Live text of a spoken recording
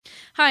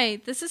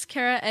Hi, this is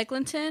Kara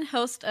Eglinton,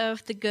 host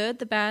of The Good,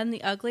 the Bad, and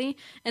the Ugly,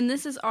 and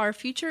this is our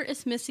Future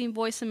is Missing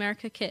Voice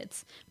America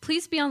Kids.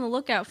 Please be on the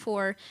lookout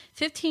for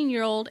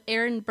 15-year-old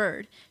Erin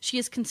Bird. She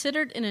is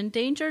considered an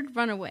endangered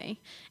runaway.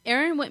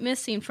 Erin went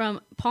missing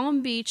from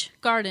Palm Beach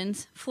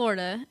Gardens,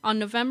 Florida, on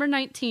November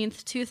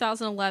 19th,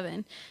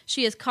 2011.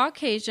 She is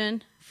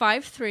Caucasian,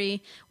 5'3",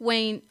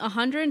 weighing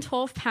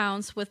 112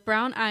 pounds, with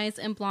brown eyes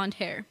and blonde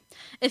hair.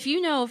 If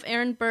you know of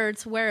Erin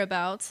Bird's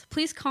whereabouts,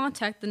 please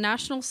contact the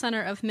National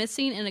Center of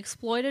Missing and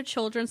Exploited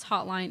Children's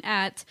Hotline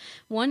at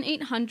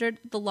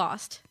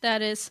 1-800-THE-LOST.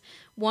 That is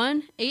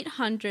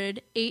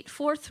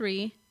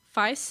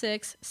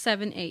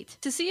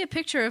 1-800-843-5678. To see a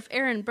picture of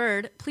Erin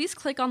Bird, please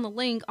click on the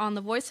link on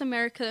the Voice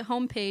America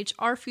homepage,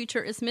 Our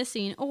Future is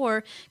Missing,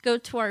 or go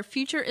to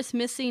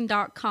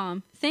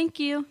ourfutureismissing.com. Thank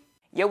you.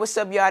 Yo, what's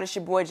up, y'all? It's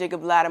your boy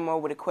Jacob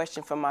Lattimore with a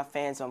question from my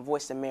fans on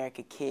Voice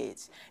America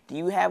Kids. Do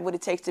you have what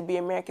it takes to be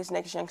America's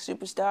next young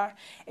superstar?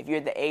 If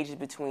you're the ages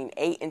between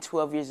 8 and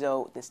 12 years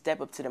old, then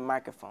step up to the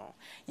microphone.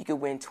 You could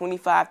win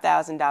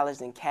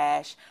 $25,000 in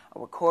cash, a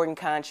recording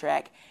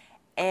contract,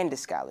 and a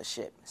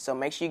scholarship. So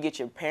make sure you get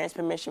your parents'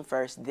 permission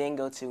first, then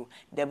go to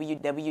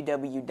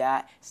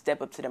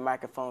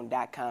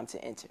www.stepuptothemicrophone.com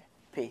to enter.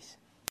 Peace.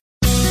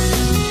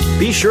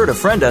 Be sure to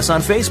friend us on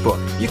Facebook.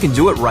 You can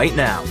do it right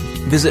now.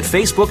 Visit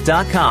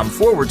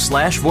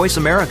facebook.com/Voice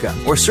America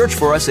or search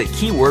for us at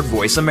keyword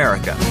Voice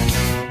America.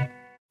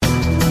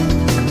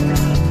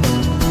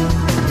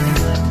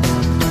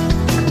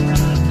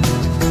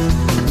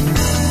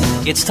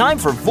 It's time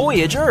for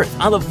Voyage Earth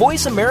on the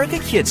Voice America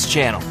Kids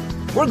channel.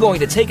 We're going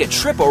to take a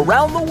trip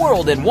around the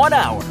world in 1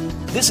 hour.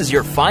 This is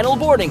your final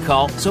boarding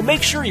call, so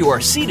make sure you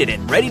are seated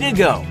and ready to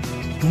go.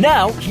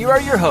 Now, here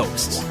are your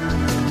hosts.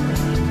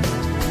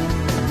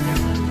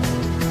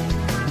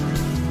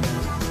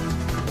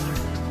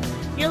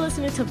 You're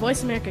listening to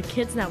Voice America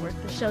Kids Network.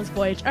 The show's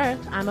Voyage Earth.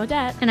 I'm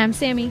Odette. And I'm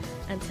Sammy.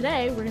 And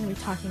today we're going to be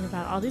talking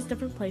about all these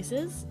different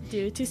places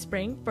due to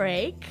spring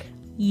break.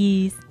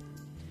 Yes.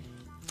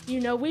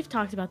 You know, we've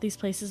talked about these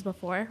places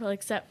before, well,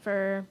 except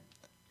for,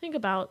 I think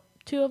about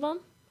 2 of them,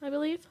 I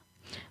believe.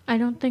 I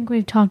don't think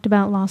we've talked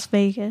about Las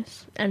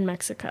Vegas. And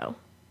Mexico.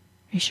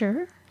 Are you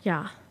sure?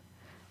 Yeah.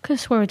 Could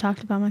have swore we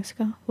talked about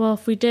Mexico. Well,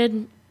 if we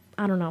did,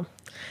 I don't know.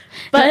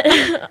 But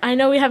I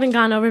know we haven't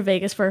gone over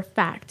Vegas for a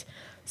fact.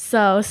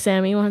 So,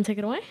 Sammy, you want to take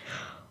it away?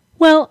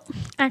 Well,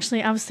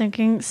 actually, I was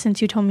thinking,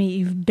 since you told me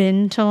you've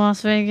been to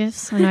Las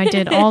Vegas, and I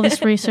did all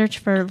this research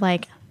for,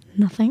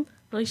 nothing.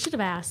 Well, you should have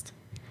asked.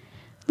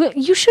 But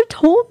you should have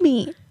told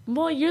me.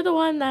 Well, you're the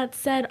one that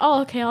said,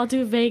 oh, okay, I'll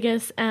do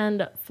Vegas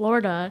and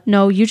Florida.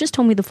 No, you just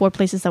told me the 4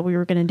 places that we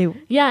were going to do.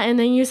 Yeah, and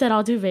then you said,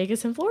 I'll do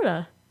Vegas and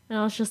Florida. And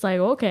I was just like,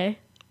 okay.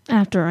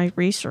 After I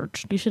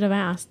researched. You should have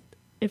asked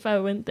if I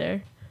went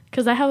there.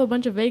 Because I have a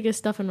bunch of Vegas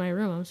stuff in my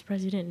room. I'm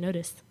surprised you didn't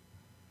notice.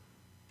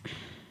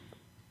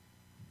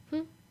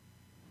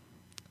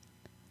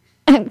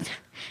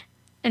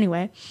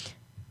 Anyway,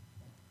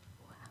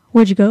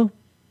 where'd you go?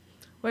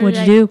 What'd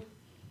you do?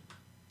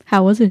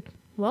 How was it?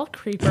 Well,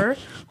 creeper,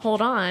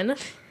 hold on.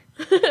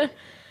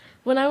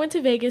 When I went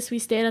to Vegas, we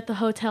stayed at the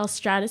Hotel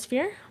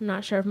Stratosphere. I'm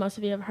not sure if most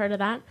of you have heard of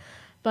that,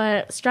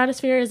 but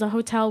Stratosphere is a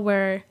hotel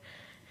where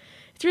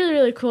it's really,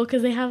 really cool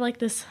because they have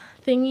this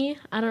thingy.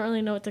 I don't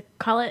really know what to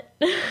call it.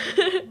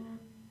 Is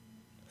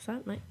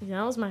that my? Yeah,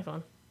 that was my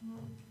phone.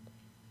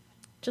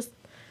 Just,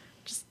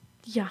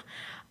 yeah.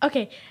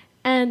 Okay.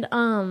 And,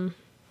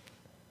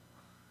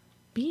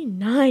 be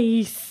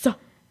nice.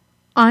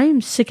 I'm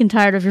sick and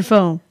tired of your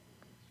phone.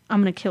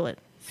 I'm going to kill it.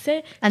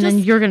 Then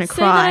you're going to cry.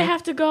 Say that I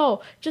have to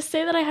go. Just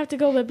say that I have to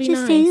go, but be nice.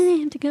 Just say that I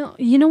have to go.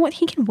 You know what?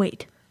 He can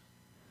wait.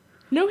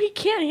 No, he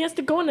can't. He has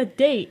to go on a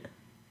date.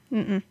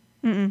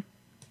 Mm-mm.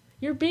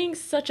 You're being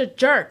such a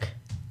jerk.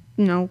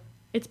 No.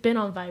 It's been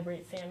on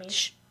vibrate, Sammy.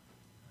 Shh.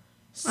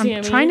 Sammy.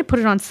 I'm trying to put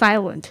it on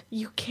silent.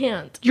 You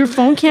can't. Your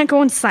phone can't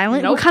go on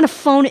silent? Nope. What kind of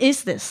phone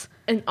is this?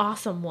 An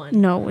awesome one.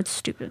 No, it's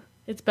stupid.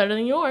 It's better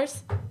than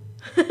yours.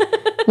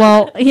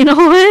 Well, you know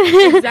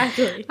what?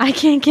 Exactly. I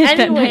can't get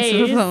that nice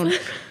of a phone.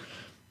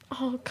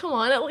 Oh, come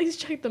on. At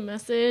least check the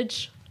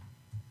message.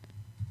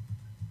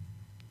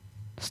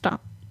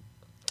 Stop.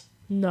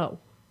 No.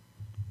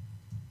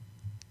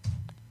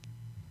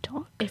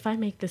 Talk. If I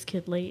make this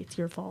kid late, it's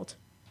your fault.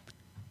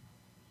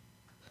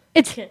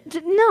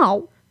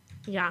 No.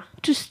 Yeah.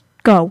 Just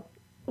go.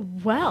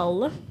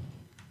 Well,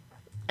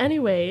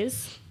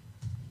 anyways,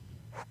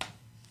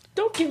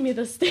 don't give me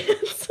the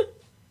stance.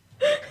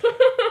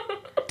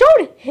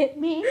 Don't hit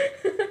me.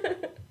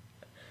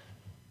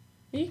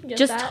 You can get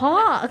Just that.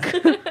 talk.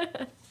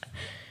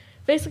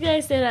 Basically, I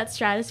stayed at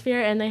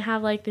Stratosphere, and they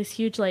have this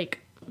huge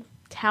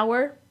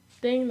tower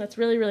thing that's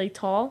really, really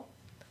tall.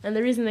 And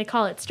the reason they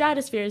call it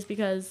Stratosphere is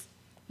because,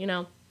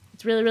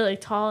 it's really, really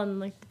tall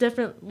and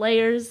different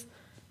layers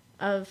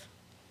of.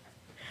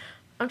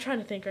 I'm trying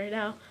to think right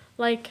now.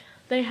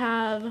 They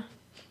have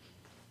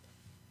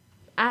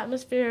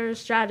atmosphere,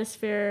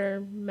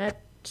 stratosphere,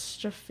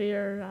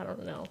 metrosphere, I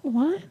don't know.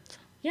 What?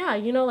 Yeah,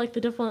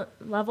 the different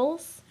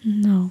levels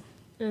No.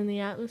 in the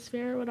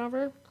atmosphere or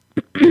whatever.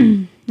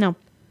 No.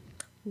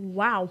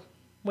 Wow.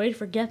 Way to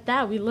forget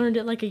that. We learned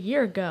it like a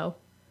year ago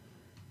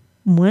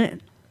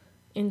When?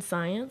 in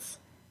science.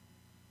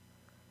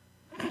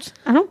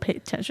 I don't pay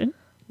attention.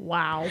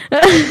 Wow.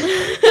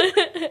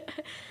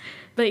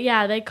 But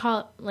yeah, they call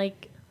it,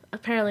 like,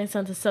 apparently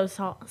since it's so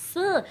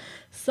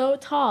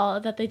tall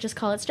that they just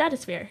call it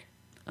stratosphere.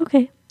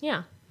 Okay,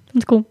 Yeah.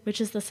 that's cool.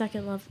 Which is the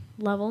second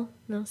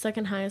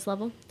second highest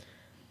level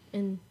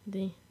in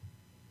the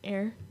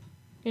air,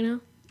 you know?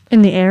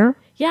 In the air?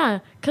 Yeah,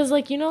 because,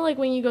 like, you know, like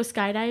when you go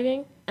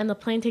skydiving and the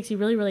plane takes you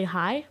really, really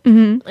high,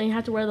 Mm-hmm. and you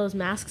have to wear those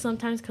masks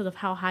sometimes because of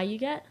how high you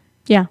get,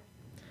 Yeah.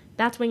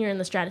 that's when you're in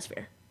the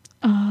stratosphere.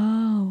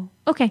 Oh.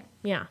 Okay.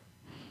 Yeah.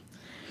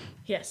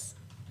 Yes.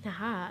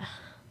 Aha.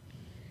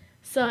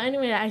 So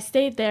anyway, I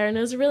stayed there, and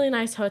it was a really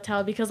nice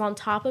hotel because on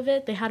top of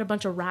it, they had a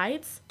bunch of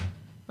rides,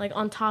 like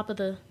on top of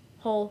the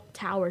whole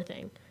tower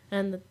thing.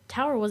 And the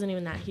tower wasn't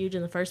even that huge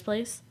in the first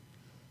place.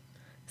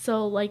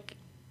 So, like,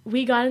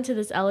 we got into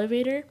this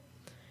elevator,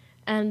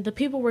 and the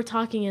people were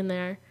talking in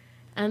there,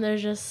 and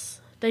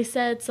they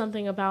said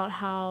something about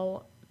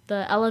how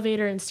the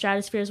elevator in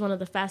Stratosphere is one of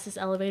the fastest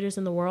elevators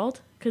in the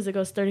world because it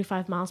goes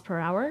 35 miles per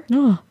hour.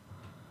 Oh.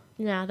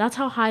 Yeah, that's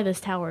how high this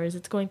tower is.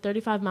 It's going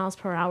 35 miles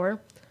per hour,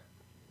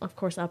 of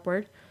course,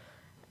 upward.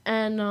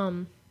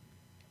 And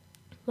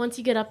once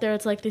you get up there,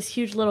 it's like this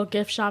huge little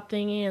gift shop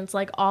thingy, and it's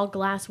like all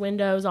glass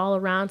windows all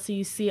around, so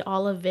you see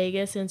all of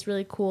Vegas, and it's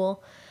really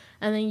cool.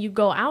 And then you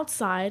go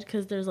outside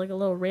because there's like a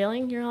little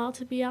railing you're allowed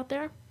to be out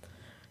there.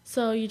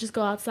 So you just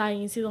go outside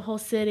and you see the whole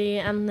city,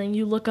 and then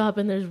you look up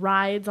and there's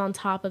rides on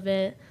top of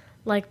it.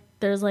 Like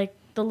there's like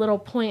the little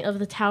point of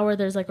the tower,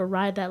 there's like a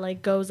ride that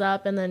like goes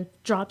up and then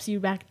drops you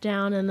back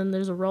down, and then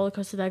there's a roller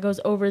coaster that goes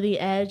over the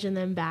edge and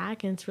then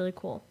back, and it's really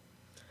cool.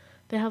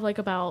 They have like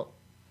about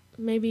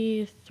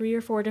maybe 3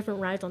 or 4 different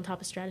rides on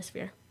top of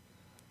Stratosphere.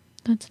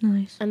 That's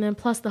nice. And then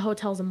plus the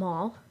hotel's a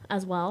mall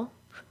as well.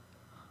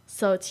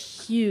 So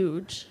it's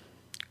huge.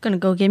 Gonna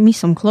go get me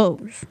some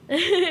clothes.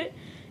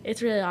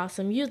 It's really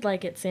awesome. You'd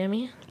like it,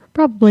 Sammy.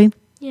 Probably.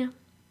 Yeah.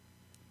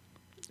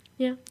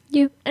 Yeah.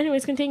 You.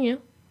 Anyways,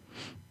 continue.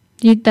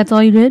 That's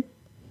all you did?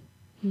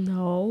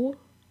 No,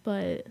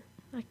 but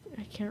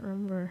I can't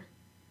remember.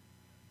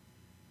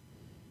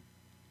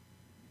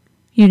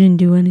 You didn't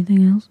do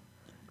anything else?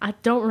 I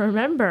don't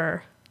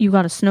remember. You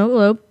got a snow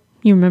globe.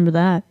 You remember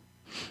that.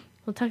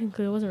 Well,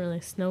 technically, it wasn't really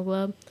a snow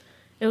globe.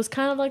 It was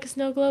kind of like a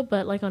snow globe,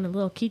 but like on a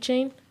little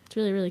keychain. It's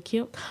really, really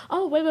cute.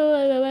 Oh, wait.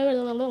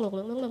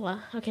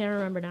 Okay, I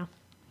remember now.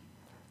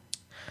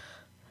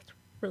 That's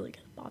really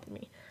going to bother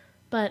me.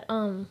 But,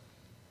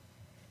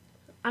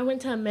 I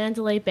went to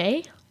Mandalay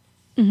Bay,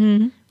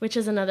 which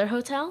is another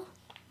hotel.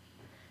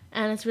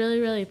 And it's really,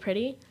 really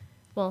pretty.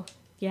 Well,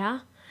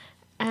 yeah.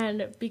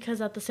 And because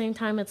at the same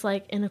time, it's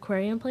like an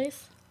aquarium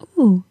place.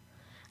 Ooh.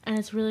 And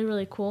it's really,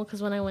 really cool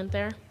because when I went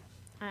there,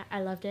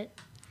 I loved it.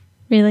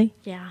 Really?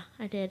 Yeah,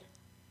 I did.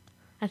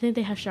 I think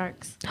they have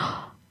sharks.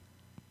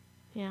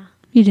 Yeah,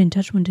 You didn't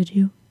touch one, did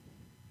you?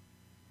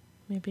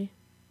 maybe.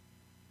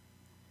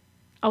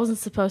 I wasn't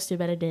supposed to,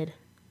 but I did.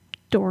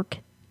 Dork.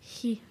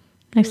 He.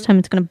 Next time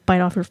it's gonna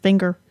bite off your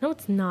finger. No,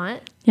 it's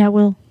not. Yeah, it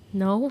will.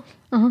 No.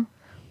 Uh-huh.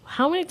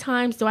 How many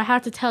times do I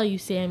have to tell you,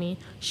 Sammy?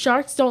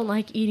 Sharks don't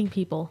like eating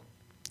people.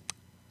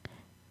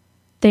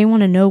 They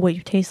want to know what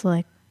you taste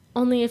like.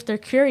 Only if they're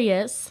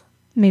curious.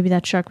 Maybe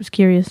that shark was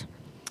curious.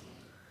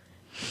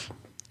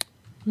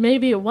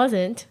 Maybe it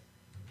wasn't.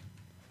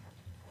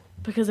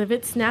 Because if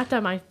it snapped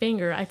at my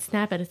finger, I'd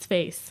snap at its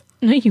face.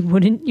 No, you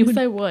wouldn't. You Yes, would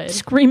I would.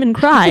 scream and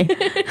cry.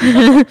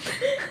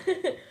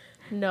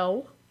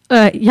 No.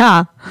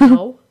 Yeah.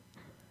 No.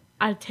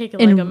 I'd take it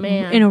like a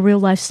man. In a real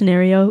life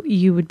scenario,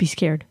 you would be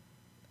scared.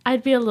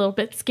 I'd be a little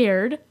bit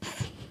scared.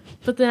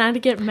 But then I'd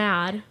get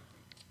mad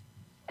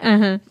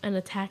Uh-huh. and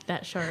attack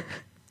that shark.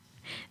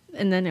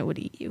 And then it would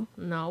eat you.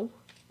 No.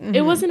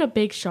 It wasn't a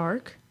big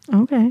shark.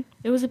 Okay.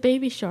 It was a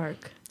baby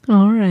shark.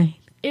 All right.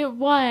 It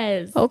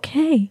was.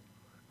 Okay.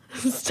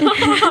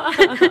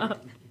 Stop.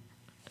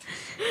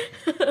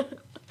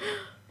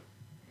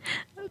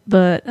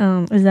 But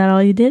is that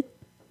all you did?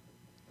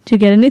 Did you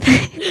get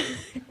anything?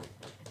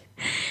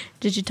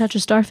 Did you touch a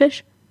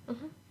starfish?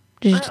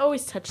 Did you I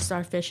always touch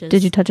starfishes.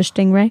 Did you touch a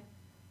stingray?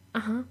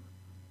 Uh-huh.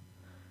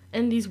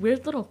 And these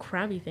weird little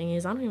crabby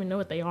thingies, I don't even know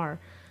what they are.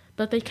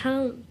 But they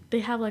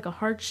have like a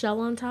hard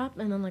shell on top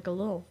and then like a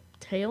little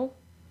tail.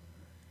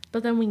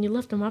 But then when you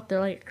lift them up,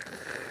 they're like...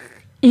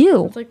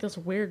 Ew. It's like this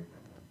weird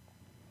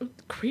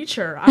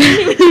creature. I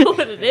don't even know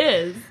what it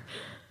is.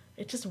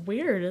 It's just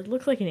weird. It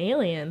looks like an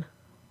alien.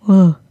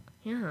 Whoa.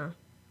 Yeah.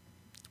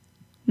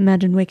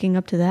 Imagine waking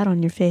up to that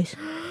on your face.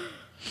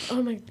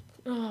 Oh my...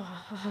 Oh.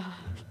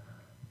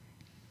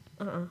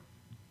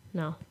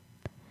 No.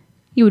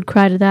 You would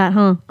cry to that,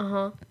 huh?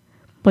 Uh-huh.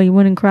 But you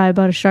wouldn't cry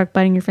about a shark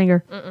biting your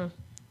finger.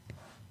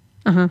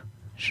 Uh-huh.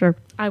 Sure.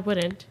 I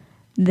wouldn't.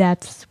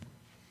 That's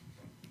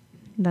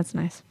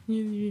nice.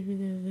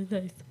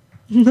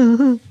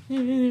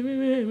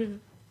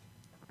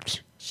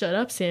 Shut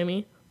up,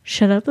 Sammy.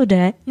 Shut up,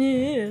 Odette.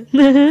 Yeah.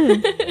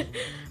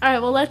 All right,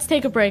 well, let's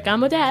take a break.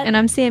 I'm Odette. And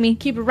I'm Sammy.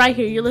 Keep it right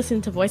here. You're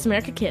listening to Voice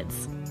America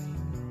Kids.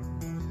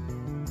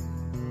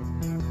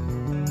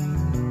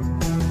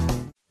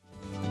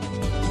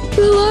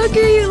 The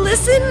longer you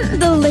listen,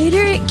 the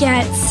later it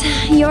gets.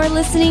 You're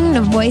listening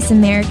to Voice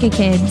America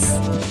Kids.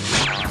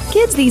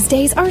 Kids these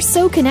days are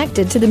so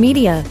connected to the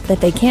media that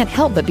they can't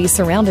help but be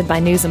surrounded by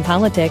news and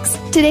politics.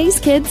 Today's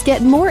kids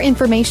get more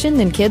information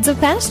than kids of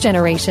past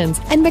generations,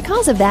 and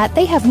because of that,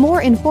 they have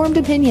more informed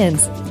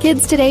opinions.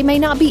 Kids today may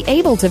not be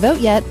able to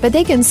vote yet, but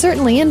they can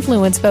certainly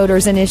influence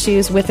voters and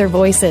issues with their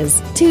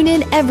voices. Tune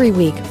in every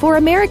week for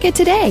America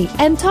Today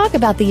and talk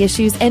about the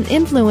issues and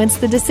influence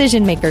the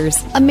decision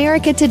makers.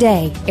 America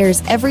Today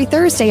airs every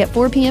Thursday at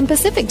 4 p.m.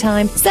 Pacific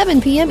Time, 7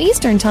 p.m.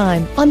 Eastern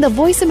Time on the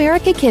Voice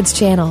America Kids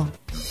channel.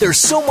 There's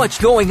so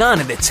much going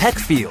on in the tech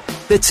field.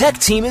 The tech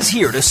team is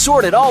here to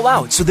sort it all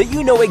out so that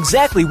you know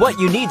exactly what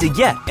you need to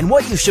get and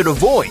what you should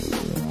avoid.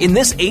 In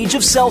this age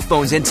of cell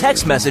phones and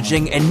text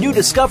messaging and new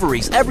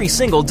discoveries every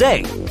single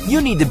day,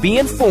 you need to be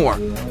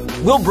informed.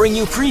 We'll bring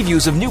you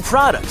previews of new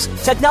products,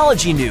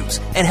 technology news,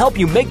 and help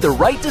you make the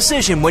right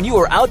decision when you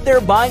are out there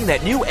buying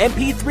that new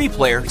MP3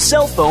 player,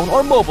 cell phone,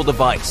 or mobile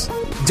device.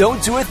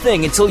 Don't do a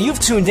thing until you've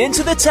tuned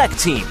into the Tech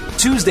Team.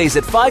 Tuesdays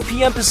at 5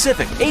 p.m.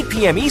 Pacific, 8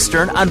 p.m.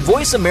 Eastern on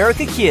Voice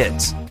America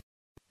Kids.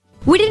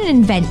 We didn't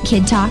invent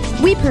Kid Talk,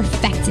 we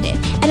perfected it,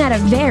 and at a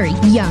very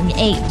young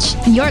age.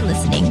 You're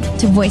listening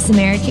to Voice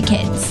America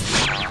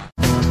Kids.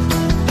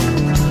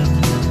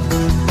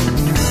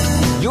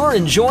 You're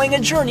enjoying a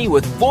journey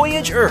with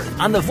Voyage Earth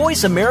on the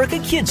Voice America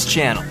Kids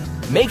channel.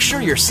 Make sure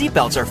your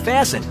seatbelts are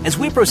fastened as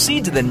we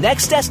proceed to the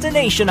next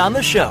destination on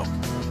the show.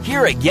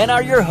 Here again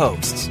are your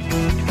hosts.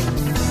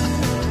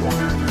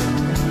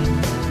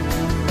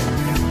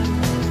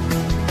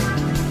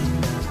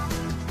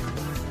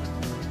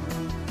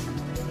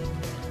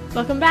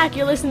 Welcome back.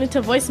 You're listening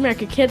to Voice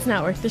America Kids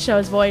Network. The show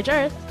is Voyage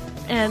Earth,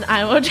 and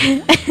I'm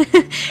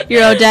Odette.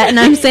 You're Odette, and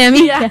I'm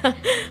Sammy. Yeah,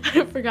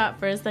 I forgot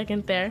for a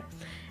second there.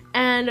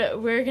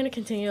 And we're going to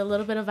continue a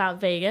little bit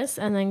about Vegas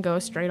and then go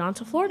straight on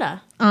to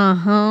Florida.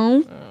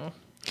 Uh-huh.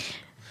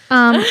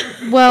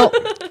 Well,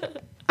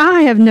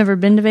 I have never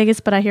been to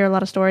Vegas, but I hear a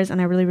lot of stories, and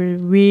I really, really,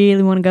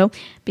 really want to go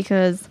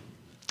because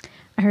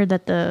I heard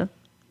that the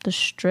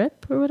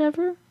Strip or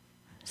whatever,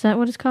 is that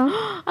what it's called?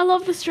 I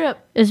love the Strip.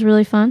 Is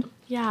really fun.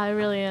 Yeah, it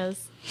really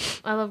is.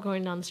 I love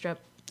going down the Strip.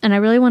 And I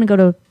really want to go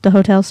to the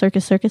Hotel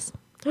Circus.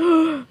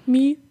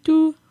 Me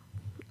too.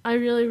 I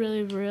really,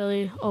 really,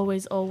 really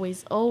always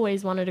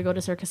wanted to go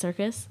to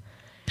Circus.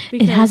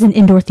 It has an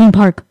indoor theme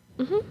park.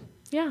 Mm-hmm.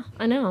 Yeah,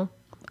 I know.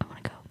 I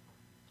want to go.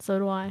 So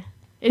do I.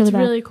 It's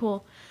really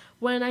cool.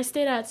 When I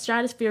stayed at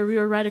Stratosphere, we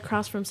were right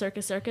across from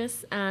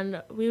Circus,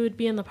 and we would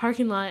be in the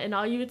parking lot, and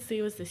all you would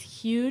see was this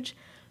huge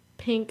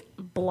pink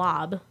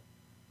blob,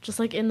 just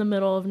like in the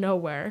middle of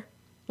nowhere.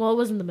 Well, it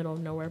wasn't the middle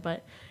of nowhere,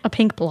 but... A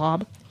pink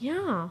blob.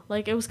 Yeah,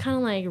 like it was kind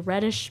of like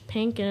reddish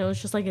pink, and it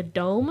was just like a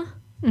dome.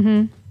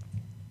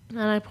 Mm-hmm.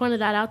 And I pointed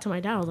that out to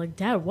my dad. I was like,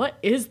 Dad, what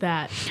is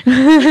that?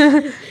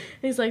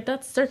 He's like,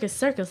 that's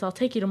Circus. I'll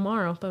take you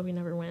tomorrow. But we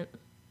never went.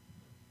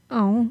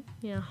 Oh.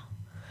 Yeah.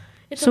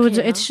 So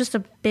it's just a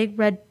big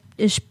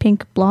reddish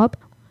pink blob?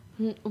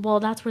 Well,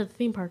 that's where the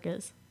theme park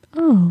is.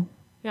 Oh.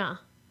 Yeah.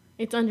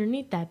 It's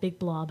underneath that big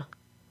blob.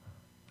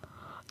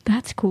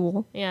 That's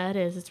cool. Yeah, it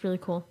is. It's really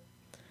cool.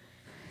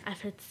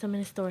 I've heard so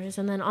many stories.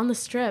 And then on the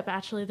Strip,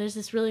 actually, there's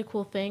this really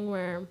cool thing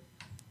where...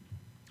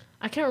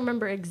 I can't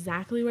remember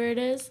exactly where it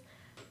is,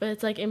 but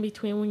it's like in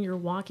between when you're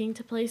walking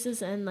to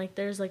places and like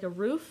there's like a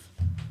roof,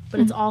 but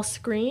it's all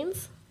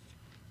screens.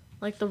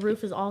 Like the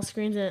roof is all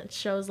screens and it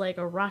shows like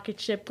a rocket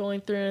ship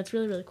going through and it's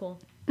really, really cool.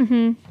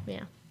 Mm-hmm.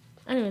 Yeah.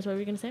 Anyways, what were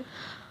you going to say?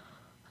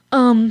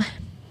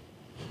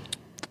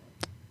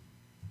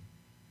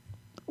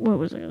 What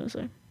was I going to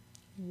say?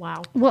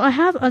 Wow. Well, I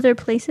have other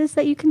places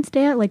that you can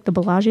stay at, like the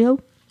Bellagio.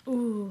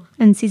 Ooh.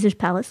 And Caesar's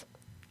Palace.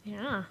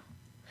 Yeah.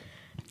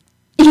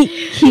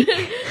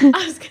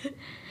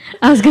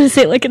 I was gonna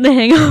say like in The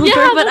Hangover,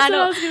 yeah, but that's I don't.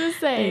 What I was gonna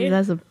say.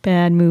 That's a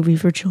bad movie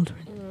for children.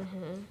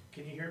 Mm-hmm.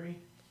 Can you hear me?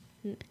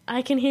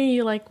 I can hear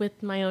you like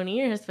with my own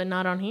ears, but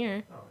not on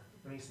here. Oh,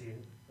 let me see.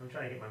 I'm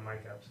trying to get my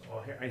mic up.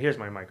 So, here's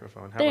my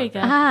microphone. How there about you go.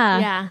 that? Ah.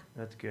 Yeah.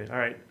 That's good. All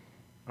right.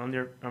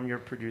 I'm your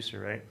producer,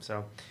 right?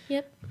 So.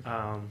 Yep.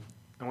 I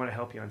want to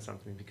help you on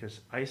something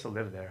because I used to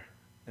live there,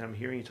 and I'm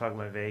hearing you talk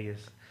about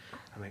Vegas.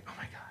 I'm like, oh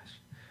my gosh,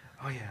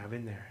 oh yeah, I've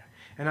been there,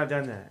 and I've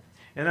done that,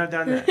 and I've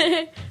done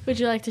that. Would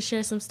you like to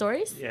share some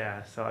stories?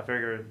 Yeah, so I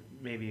figured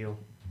maybe you'll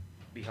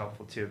be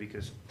helpful too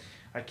because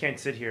I can't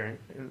sit here.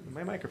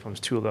 My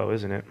microphone's too low,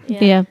 isn't it?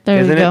 Yeah,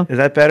 there Isn't we go. Is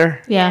that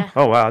better? Yeah.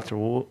 Oh wow, it's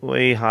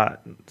way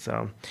hot.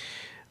 So,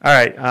 all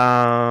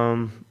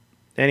right.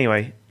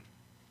 Anyway,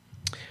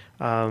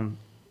 some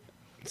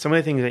of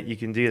the things that you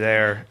can do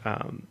there.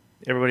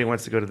 Everybody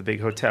wants to go to the big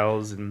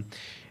hotels, and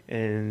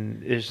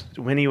there's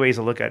many ways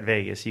to look at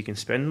Vegas. You can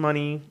spend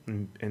money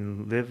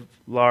and live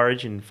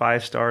large and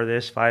 5-star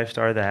this,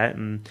 5-star that,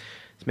 and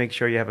make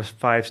sure you have a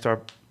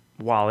 5-star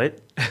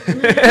wallet,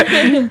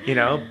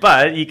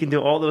 but you can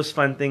do all those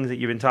fun things that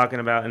you've been talking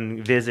about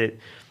and visit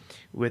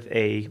with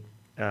a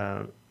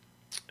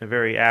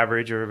very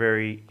average or a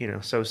very,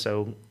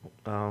 so-so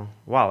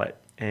wallet.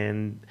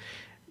 And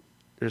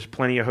there's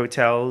plenty of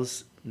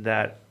hotels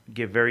that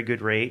give very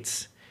good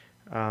rates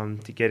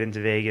to get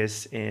into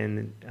Vegas.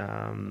 And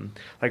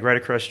like right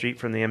across the street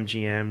from the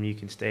MGM, you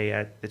can stay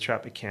at the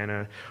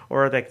Tropicana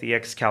or like the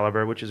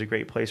Excalibur, which is a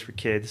great place for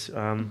kids.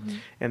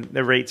 And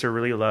the rates are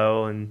really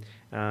low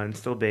and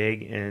still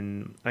big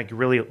and like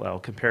really low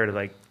compared to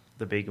like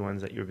the big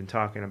ones that you've been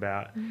talking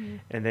about.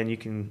 And then you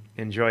can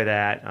enjoy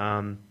that.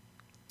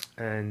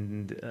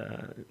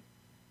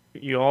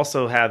 You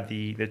also have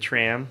the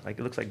tram, like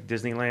it looks like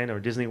Disneyland or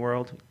Disney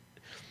World.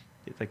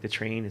 It's like the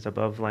train is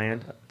above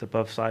land, it's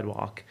above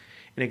sidewalk,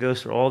 and it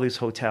goes through all these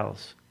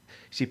hotels.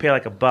 So you pay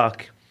like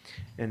 $1,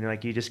 and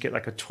like you just get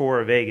like a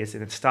tour of Vegas,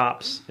 and it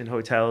stops in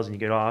hotels, and you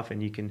get off,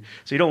 and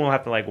so you don't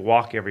have to like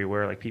walk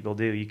everywhere like people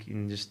do. You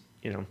can just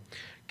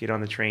get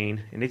on the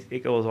train, and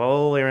it goes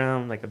all the way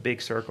around like a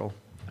big circle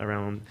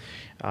around,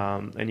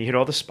 and you hit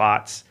all the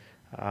spots.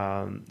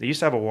 They used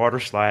to have a water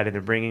slide, and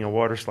they're bringing a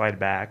water slide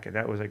back, and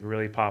that was like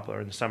really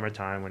popular in the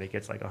summertime when it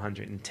gets like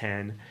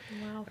 110.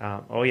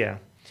 Wow. Oh yeah.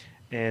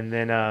 And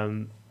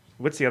then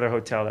what's the other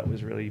hotel that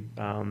was really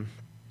that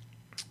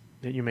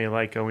you may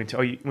like going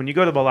to? When you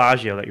go to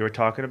Bellagio that you were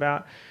talking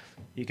about,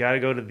 you got to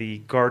go to the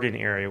garden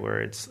area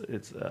where it's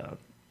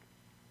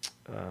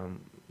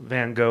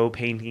Van Gogh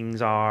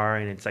paintings are,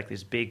 and it's like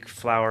this big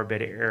flower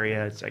bed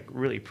area. It's like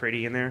really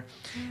pretty in there.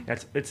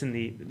 It's in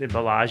the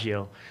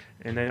Bellagio.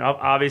 And then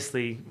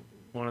obviously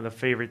one of the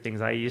favorite things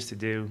I used to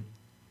do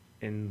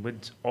and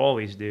would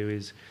always do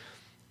is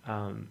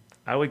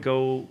I would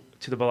go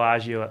to the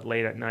Bellagio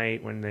late at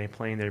night when they're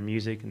playing their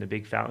music and the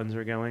big fountains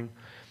are going.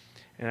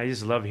 And I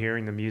just love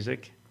hearing the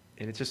music,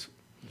 and it was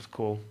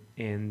cool.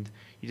 And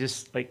you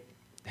just like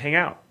hang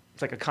out.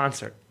 It's like a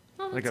concert.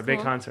 Like a big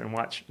concert and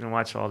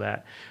watch all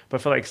that.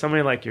 But for like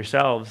somebody like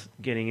yourselves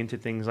getting into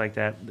things like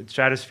that, the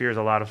Stratosphere is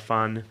a lot of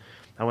fun.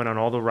 I went on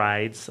all the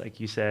rides, like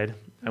you said.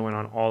 I went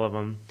on all of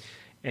them,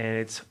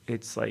 and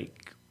it's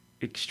like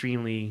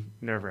extremely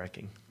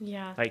nerve-wracking.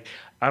 Yeah. Like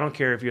I don't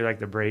care if you're like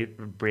the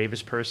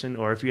bravest person,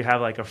 or if you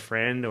have like a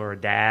friend or a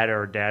dad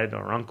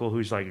or uncle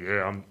who's like,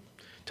 yeah, I'm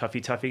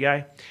toughy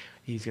guy.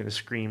 He's gonna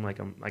scream like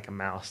a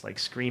mouse, like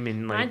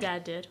screaming. Like my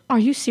dad did. Are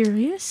you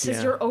serious?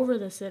 Because you're over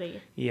the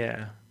city.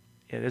 Yeah.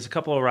 Yeah, there's a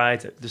couple of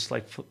rides that just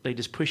like they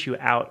just push you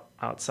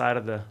outside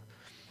of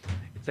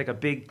it's like a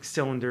big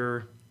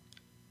cylinder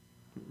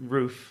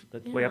roof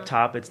that's way up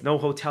top. It's no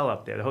hotel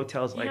up there. The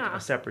hotel's like a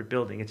separate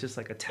building. It's just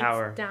like a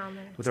tower down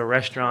there. with a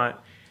restaurant,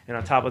 and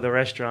on top of the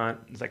restaurant,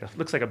 it's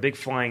looks like a big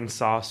flying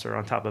saucer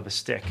on top of a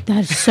stick.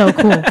 That's so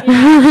cool.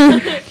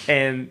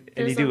 And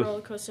there's you a do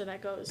roller coaster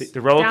that goes the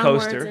roller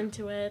downwards coaster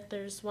into it.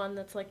 There's one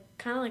that's like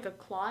kind of like a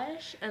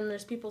clawish, and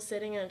there's people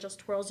sitting, and it just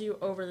twirls you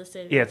over the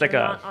city. Yeah, it's like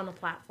not on a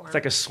platform. It's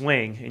like a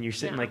swing, and you're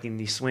sitting like in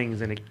these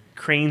swings, and it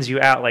cranes you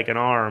out like an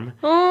arm,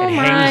 oh and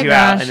my hangs you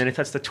gosh. out, and then it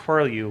starts to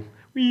twirl you.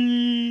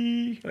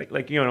 Whee!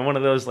 Like one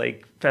of those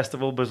like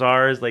festival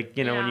bazaars, like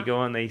when you go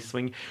on, they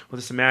swing. Well,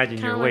 just imagine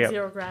kinda you're like way up.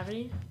 Zero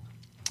Gravity.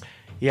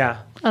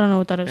 Yeah. I don't know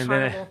what that is. And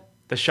then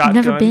the I've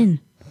shotgun. never been.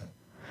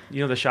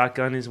 You know the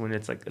shotgun is when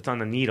it's on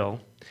the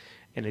needle,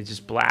 and it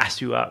just blasts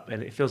you up,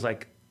 and it feels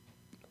like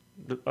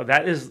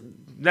that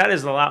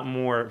is a lot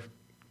more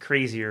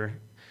crazier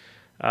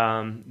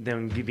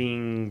than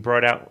being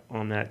brought out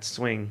on that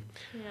swing,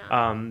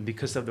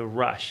 because of the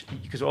rush.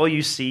 Because all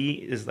you see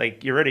is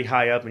like you're already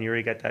high up, and you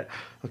already got that.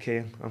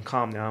 Okay, I'm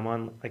calm now. I'm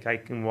on, like I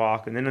can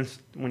walk, and then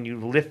when you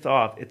lift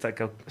off, it's like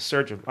a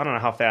surge of, I don't know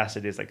how fast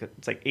it is.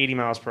 It's like 80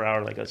 miles per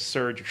hour, like a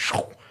surge,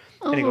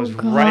 and it goes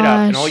right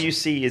up, and all you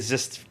see is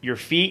just your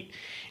feet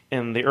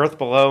and the earth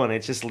below, and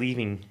it's just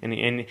leaving,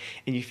 and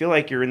you feel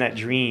like you're in that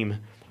dream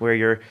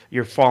where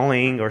you're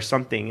falling or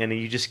something, and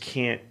you just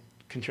can't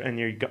control, and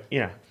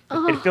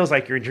it feels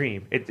like your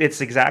dream.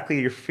 It's exactly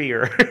your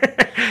fear.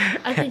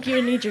 I think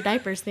you need your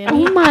diapers, Danny.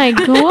 Oh my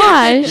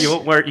gosh!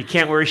 You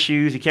can't wear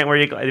shoes. You can't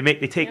wear.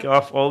 They take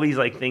off all these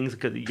like things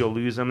because you'll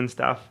lose them and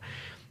stuff,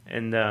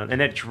 and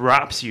that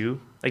drops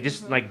you, like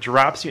just like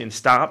drops you and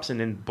stops, and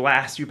then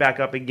blasts you back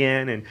up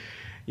again, and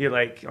you're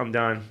like, I'm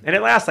done. And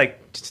it lasts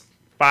like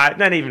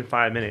not even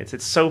 5 minutes.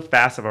 It's so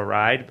fast of a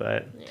ride,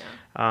 but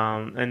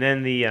and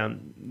then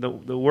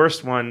the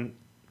worst one.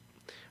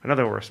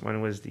 Another worst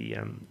one was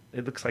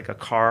it looks like a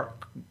cart.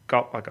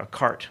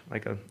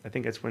 I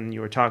think that's when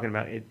you were talking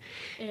about it.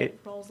 It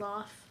rolls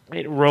off.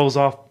 It rolls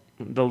off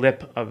the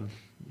lip of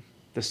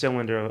the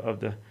cylinder of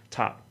the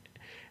top.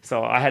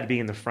 So I had to be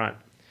in the front.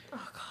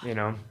 Oh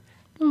God.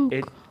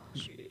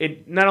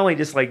 It not only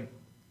just like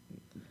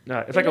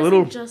it's like a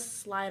little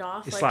just slide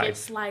off. It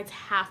slides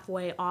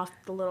halfway off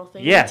the little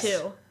thing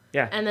too.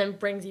 Yeah. And then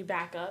brings you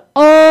back up.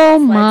 Oh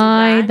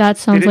my, that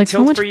sounds like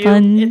so much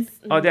fun.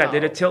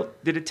 Did it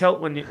tilt? Did it tilt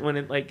when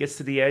it like gets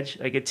to the edge?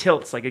 Like it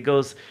tilts, like it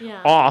goes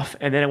off,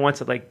 and then it wants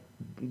to like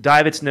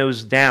dive its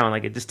nose down,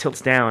 like it just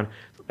tilts down,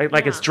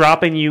 like it's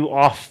dropping you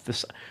off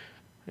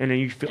and then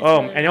you feel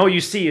and all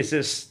you see is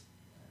this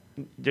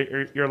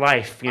your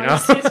life, you All know. you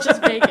see is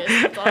just Vegas.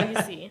 That's all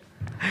you see.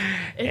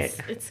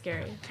 It's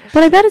scary.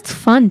 But I bet it's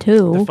fun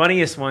too. The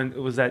funniest one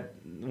was that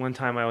one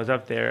time I was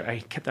up there, I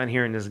kept on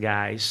hearing this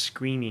guy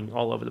screaming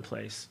all over the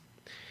place.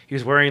 He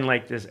was wearing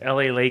like this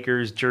LA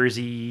Lakers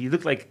jersey. He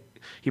looked like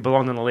he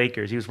belonged in the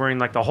Lakers. He was wearing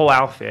like the whole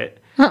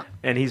outfit,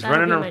 and he's That'll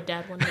running be around. my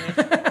dad one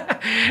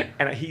day.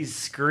 And he's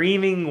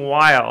screaming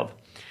wild,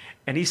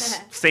 and he's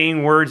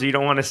saying words you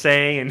don't want to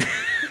say, and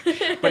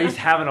but he's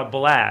having a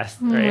blast.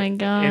 Oh right? my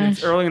gosh. And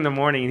it's early in the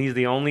morning, and he's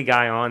the only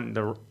guy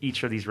on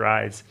each of these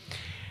rides,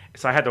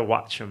 so I had to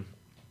watch him,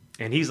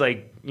 and he's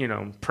like,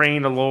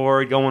 praying the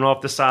Lord, going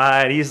off the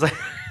side. He's like,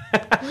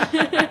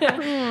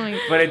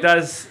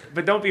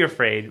 but don't be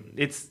afraid.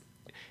 It's,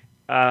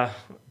 I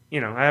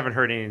haven't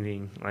heard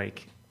anything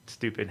like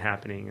stupid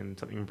happening and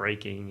something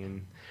breaking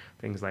and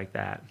things like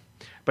that.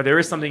 But there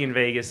is something in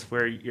Vegas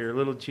where you're a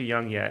little too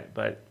young yet,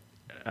 but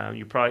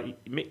you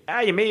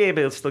may be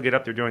able to still get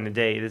up there during the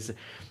day. There's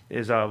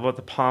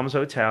the Palms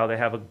Hotel. They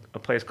have a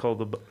place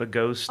called the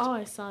Ghost. Oh,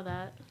 I saw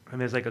that. And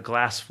there's like a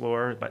glass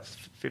floor, about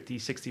 50,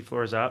 60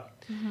 floors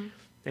up. Mm-hmm.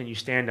 And you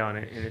stand on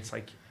it, and it's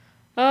like...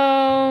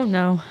 Oh,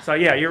 no. So,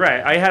 yeah, you're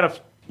right. I had a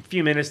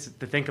few minutes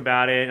to think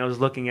about it, and I was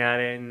looking at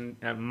it, and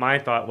my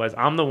thought was,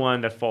 I'm the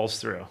one that falls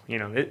through.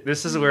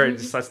 This is where it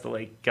just starts to,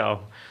 like,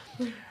 go.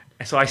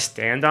 And so I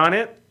stand on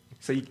it.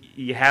 So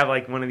you have,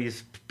 like, one of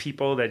these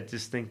people that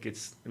just think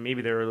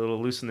maybe they're a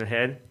little loose in the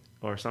head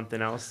or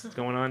something else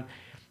going on.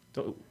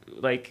 So,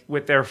 like,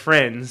 with their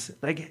friends,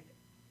 like,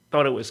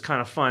 thought it was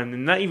kind of fun.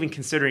 And not even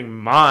considering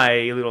my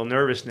little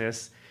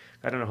nervousness.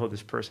 I don't know who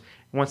this person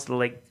wants to,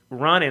 like,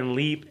 run and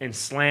leap and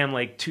slam,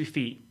 like, 2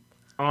 feet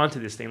onto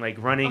this thing, like,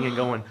 running and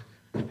going,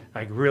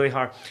 like, really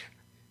hard,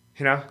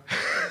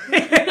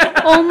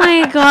 Oh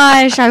my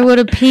gosh, I would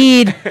have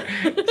peed.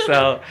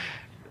 So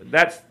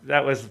that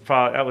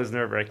was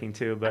nerve-wracking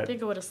too, but I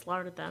think I would have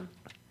slaughtered them.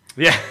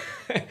 yeah.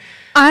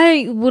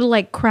 I would have,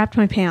 like, crapped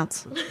my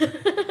pants.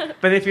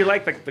 But if you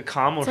like the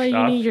calmer So you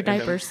stuff, need your and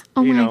diapers.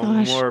 Oh my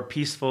gosh. more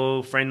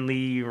peaceful,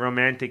 friendly,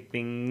 romantic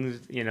things,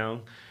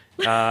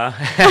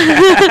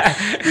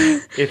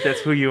 if that's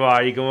who you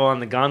are, you go on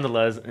the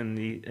gondolas in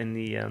the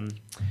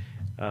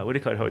what do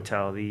you call it,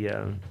 hotel? The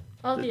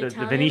Italian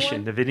Venetian,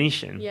 one? the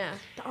Venetian. Yeah.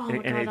 Oh my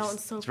god, that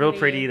one's so it's pretty. real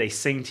pretty. They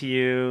sing to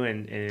you,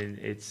 and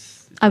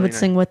it's I really would nice.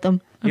 sing with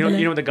them. You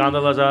know what the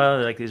gondolas are?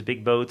 They're like these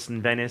big boats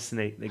in Venice, and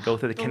they go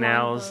through the The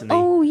canals. long And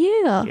Oh,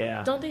 yeah.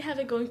 yeah, Don't they have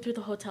it going through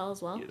the hotel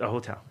as well? the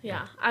hotel.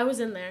 Yeah, I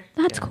was in there.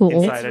 That's Yeah. cool.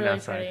 Inside It's and really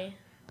outside. pretty.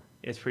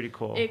 It's pretty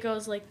cool. It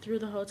goes like through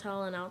the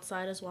hotel and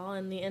outside as well,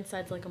 and the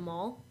inside's like a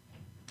mall.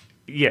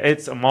 Yeah,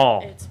 it's a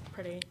mall. It's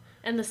pretty.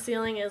 And the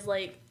ceiling is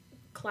like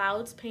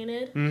clouds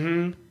painted.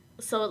 Mm-hmm.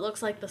 So it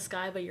looks like the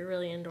sky, but you're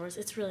really indoors.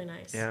 It's really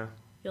nice. Yeah.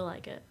 You'll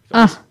like it.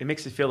 It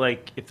makes it feel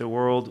like if the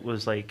world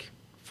was like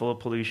full of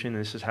pollution,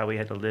 this is how we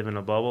had to live in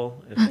a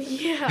bubble.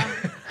 Yeah.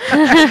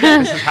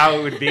 This is how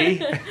it would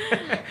be.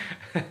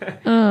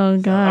 Oh, All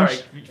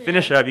gosh. right,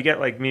 finish up. You get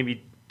like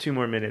maybe 2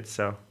 more minutes.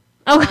 So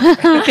Oh,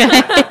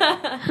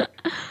 okay.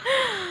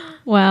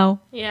 Wow.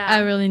 Yeah. I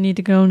really need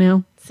to go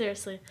now.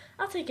 Seriously.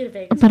 I'll take you to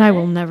Vegas. But I okay?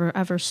 will never,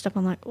 ever step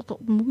on that.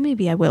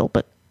 Maybe I will,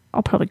 but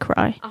I'll probably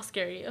cry. I'll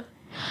scare you.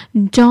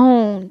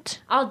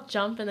 Don't. I'll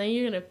jump and then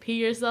you're going to pee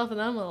yourself and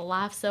then I'm going to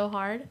laugh so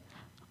hard.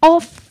 I'll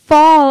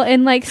fall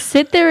and, like,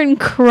 sit there and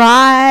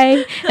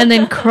cry and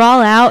then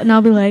crawl out, and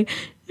I'll be like,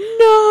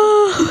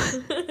 no.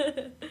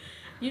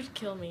 You'd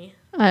kill me.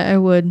 I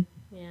would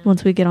Yeah.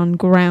 once we get on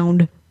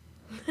ground.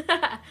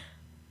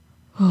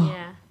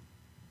 Yeah.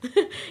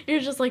 You're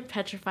just like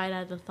petrified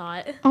at the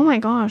thought. Oh my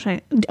gosh!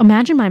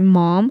 Imagine my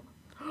mom.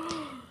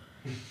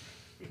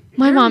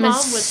 My Your mom mom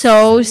is would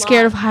so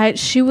scared of slap.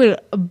 heights. She would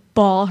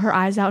bawl her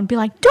eyes out and be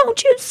like,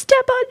 "Don't you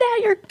step on that!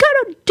 You're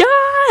gonna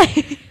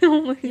die!"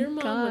 Oh my Your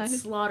mom god! would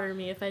slaughter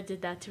me if I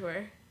did that to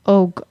her.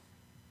 Oh.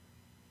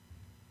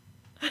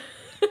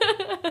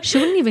 She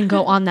wouldn't even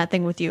go on that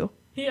thing with you.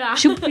 Yeah.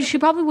 She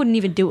probably wouldn't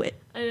even do it.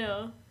 I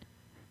know.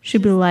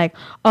 She'd be like,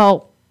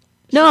 "Oh,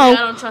 She's like, I no."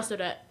 don't trust her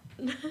that.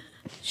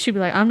 She'd be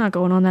like, "I'm not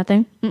going on that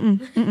thing."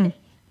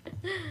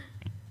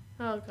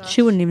 Oh gosh.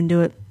 She wouldn't even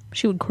do it.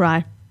 She would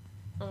cry.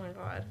 Oh my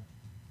god.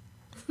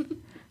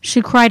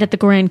 She cried at the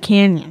Grand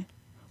Canyon.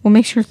 What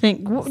makes her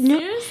think?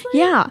 Seriously?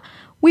 Yeah,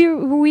 we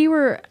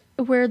were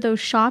where those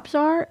shops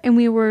are, and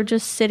we were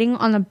just sitting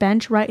on a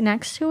bench right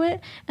next to it,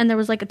 and there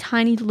was like a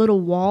tiny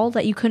little wall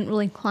that you couldn't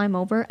really climb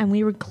over, and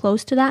we were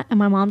close to that, and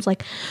my mom's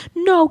like,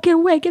 "No, get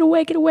away, get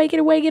away, get away, get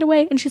away, get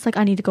away," and she's like,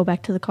 "I need to go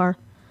back to the car,"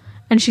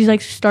 and she's like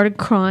started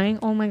crying.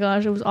 Oh my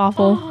gosh, it was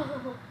awful.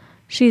 Oh.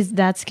 She's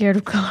that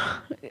scared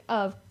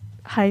of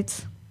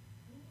heights.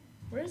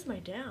 Where's my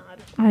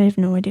dad? I have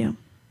no idea.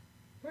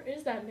 Where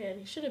is that man?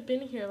 He should have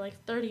been here like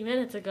 30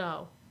 minutes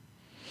ago.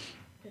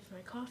 With my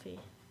coffee.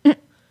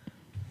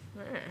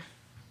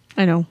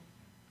 I know.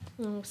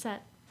 I'm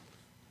upset.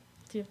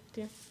 Do.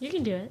 You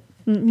can do it.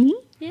 Me?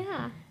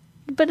 Yeah.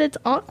 But it's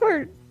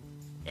awkward.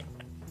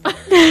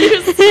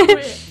 You're so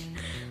weird.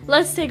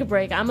 Let's take a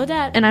break. I'm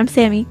Odette. And I'm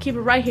Sammy. Keep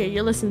it right here.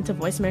 You're listening to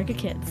Voice America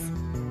Kids.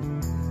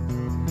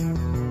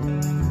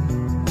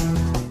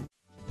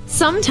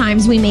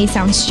 Sometimes we may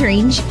sound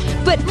strange,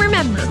 but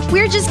remember,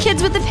 we're just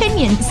kids with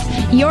opinions.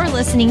 You're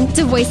listening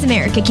to Voice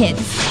America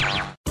Kids.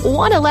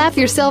 Want to laugh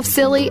yourself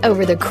silly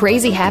over the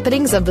crazy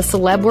happenings of the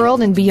celeb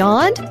world and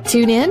beyond?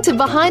 Tune in to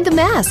Behind the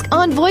Mask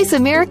on Voice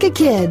America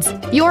Kids.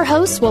 Your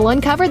hosts will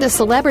uncover the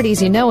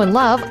celebrities you know and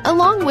love,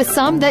 along with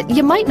some that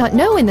you might not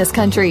know in this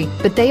country,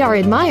 but they are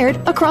admired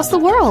across the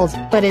world.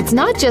 But it's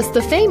not just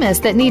the famous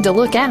that need to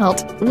look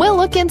out. We'll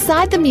look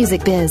inside the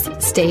music biz,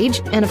 stage,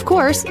 and of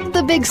course,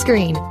 the big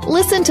screen.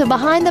 Listen to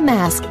Behind the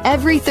Mask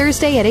every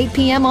Thursday at 8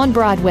 p.m. on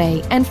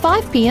Broadway and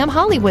 5 p.m.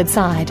 Hollywood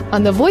side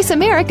on the Voice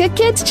America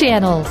Kids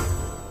channel.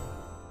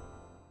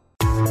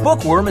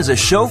 Bookworm is a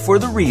show for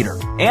the reader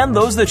and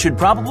those that should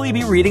probably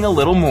be reading a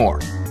little more.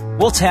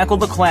 We'll tackle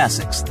the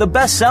classics, the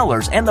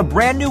bestsellers, and the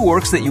brand new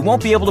works that you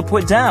won't be able to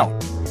put down.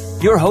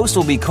 Your host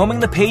will be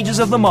combing the pages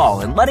of them all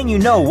and letting you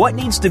know what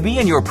needs to be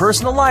in your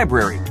personal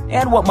library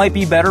and what might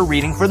be better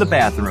reading for the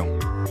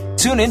bathroom.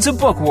 Tune in to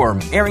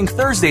Bookworm, airing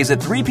Thursdays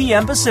at 3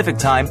 p.m. Pacific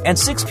Time and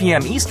 6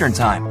 p.m. Eastern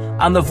Time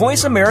on the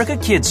Voice America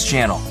Kids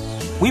channel.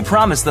 We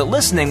promise that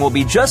listening will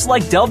be just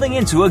like delving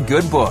into a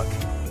good book.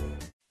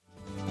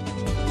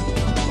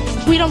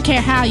 We don't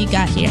care how you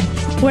got here.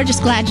 We're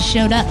just glad you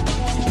showed up.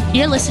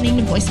 You're listening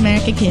to Voice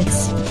America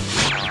Kids.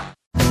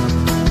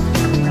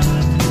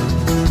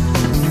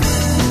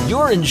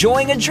 You're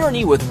enjoying a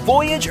journey with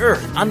Voyage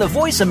Earth on the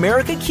Voice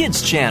America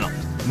Kids channel.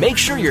 Make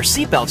sure your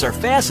seatbelts are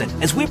fastened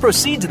as we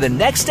proceed to the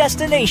next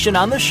destination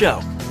on the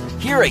show.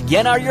 Here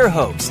again are your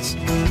hosts.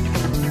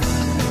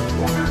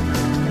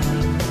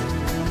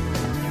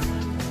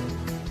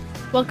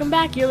 Welcome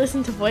back. You're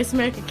listening to Voice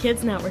America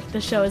Kids Network.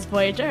 The show is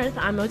Voyage Earth.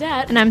 I'm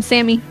Odette. And I'm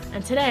Sammy.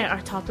 And today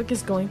our topic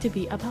is going to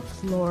be about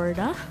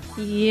Florida.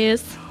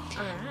 Yes.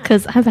 All right.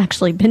 Because I've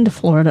actually been to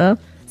Florida.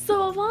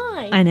 So have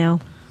I. I know.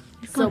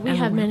 So we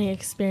have many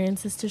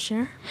experiences to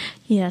share.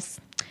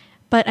 Yes.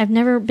 But I've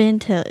never been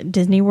to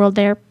Disney World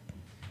there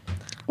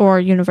or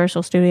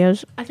Universal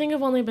Studios. I think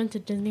I've only been to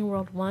Disney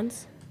World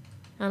once,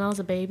 and I was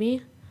a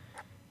baby.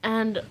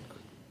 And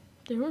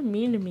they were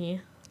mean to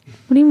me.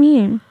 What do you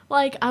mean?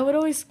 Like, I would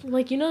always,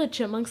 like, you know the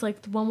chipmunks,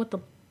 like the one with the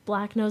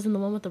black nose and the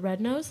one with the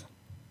red nose?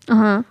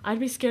 Uh-huh.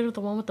 I'd be scared of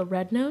the one with the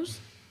red nose.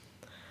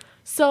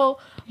 So,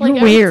 like,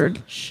 You're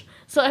weird.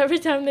 So every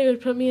time they would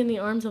put me in the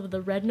arms of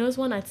the red nose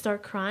one, I'd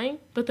start crying.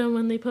 But then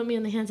when they put me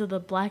in the hands of the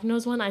black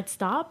nose one, I'd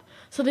stop.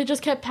 So they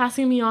just kept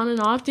passing me on and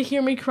off to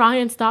hear me cry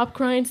and stop,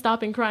 cry and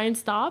stop, and cry and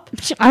stop.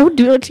 I would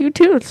do it to you,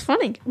 too. It's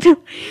funny. You're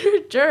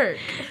a jerk.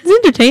 It's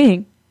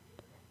entertaining.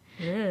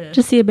 Yeah.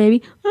 Just see a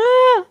baby.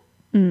 Ah!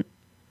 Mm.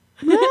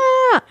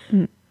 Ah!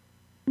 Mm.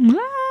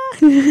 Ah!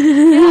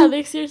 Yeah,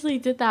 they seriously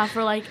did that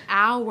for like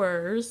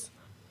hours.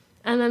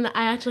 And then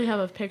I actually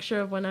have a picture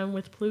of when I'm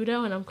with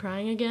Pluto and I'm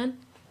crying again.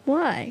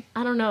 Why?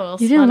 I don't know.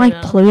 You didn't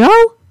like Pluto?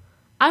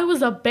 I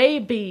was a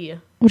baby.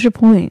 What's your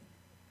point?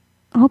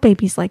 All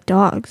babies like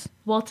dogs.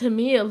 Well, to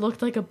me, it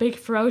looked like a big,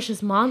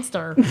 ferocious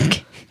monster.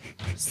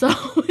 So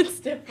it's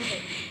different.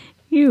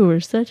 You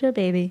were such a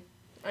baby.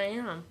 I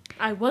am.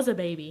 I was a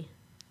baby.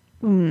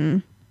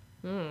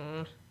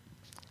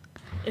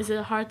 Is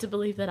it hard to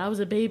believe that I was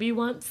a baby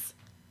once?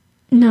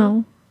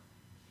 No.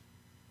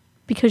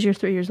 Because you're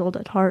 3 years old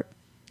at heart.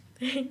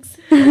 Thanks.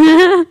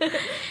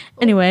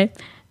 Anyway.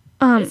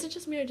 Is it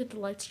just me or did the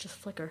lights just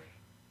flicker?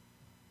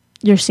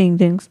 You're seeing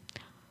things.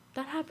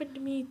 That happened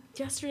to me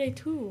yesterday,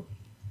 too.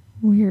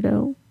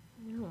 Weirdo.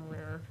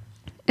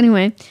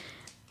 Anyway.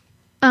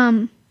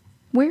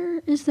 Where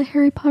is the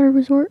Harry Potter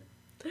resort?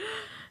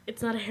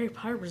 It's not a Harry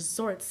Potter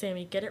resort,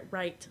 Sammy. Get it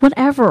right.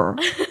 Whatever.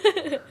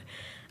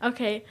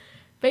 Okay.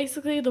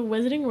 Basically, the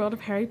Wizarding World of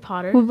Harry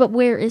Potter. Well, but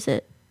where is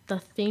it? The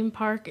theme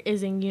park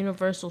is in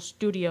Universal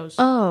Studios.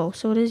 Oh,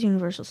 so it is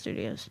Universal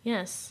Studios.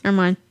 Yes. Never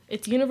mind.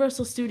 It's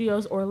Universal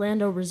Studios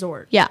Orlando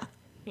Resort. Yeah.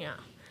 Yeah.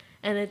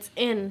 And it's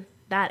in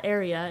that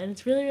area. And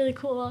it's really, really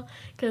cool.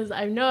 Because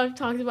I know I've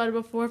talked about it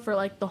before for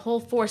like the whole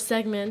 4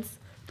 segments.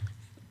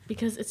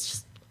 Because it's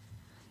just...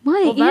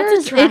 My well,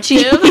 ears that's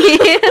itchy.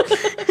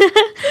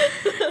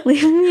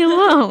 Leave me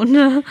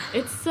alone.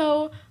 It's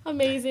so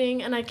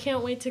amazing. And I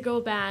can't wait to go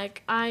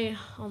back.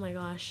 Oh my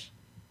gosh.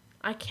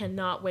 I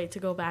cannot wait to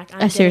go back.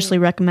 I seriously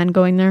recommend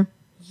going there.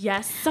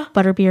 Yes.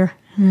 Butterbeer.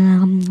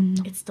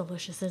 It's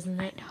delicious, isn't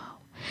it? I know.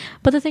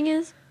 But the thing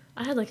is,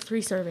 I had like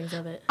 3 servings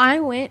of it. I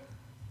went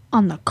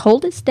on the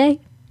coldest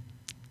day.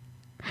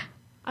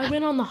 I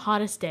went on the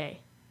hottest day.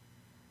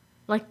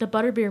 Like the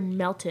butterbeer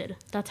melted.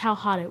 That's how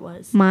hot it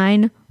was.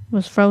 Mine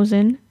was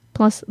frozen.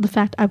 Plus the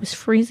fact I was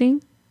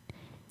freezing.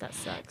 That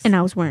sucks. And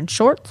I was wearing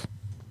shorts.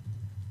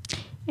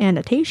 And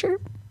a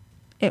t-shirt.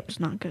 It was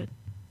not good.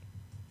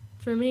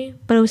 For me,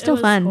 but it was still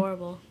fun. It was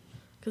horrible.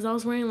 Because I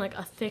was wearing like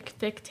a thick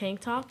tank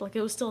top. Like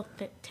it was still a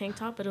thick tank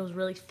top, but it was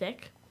really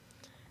thick.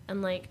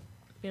 And like,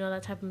 you know,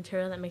 that type of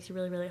material that makes you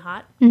really, really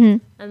hot. Mm-hmm.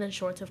 And then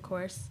shorts, of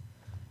course.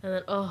 And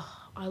then,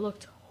 I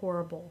looked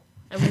horrible.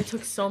 And we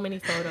took so many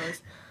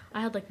photos. I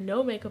had like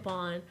no makeup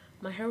on.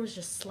 My hair was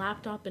just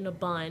slapped up in a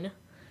bun.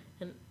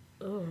 And,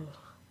 oh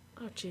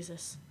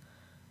Jesus.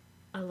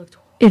 I looked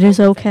horrific. It is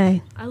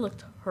okay. I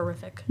looked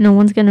horrific. No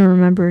one's going to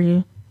remember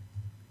you.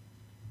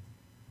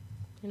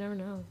 You never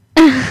know.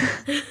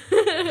 I'd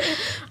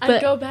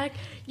But- go back.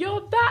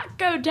 You're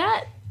back,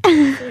 Odette.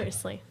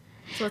 Seriously.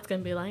 That's what it's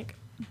going to be like.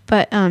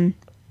 But, what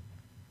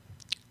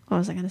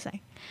was I going to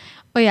say?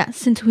 Oh, yeah.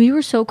 Since we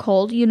were so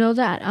cold, you know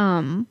that,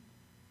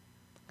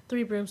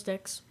 3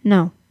 broomsticks.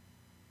 no.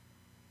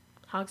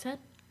 Hogshead?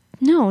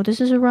 No, this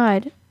is a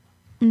ride.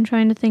 I'm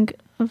trying to think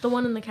of... The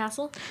one in the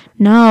castle?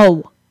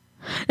 No.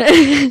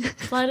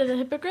 Flight of the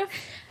Hippogriff?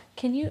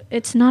 Can you...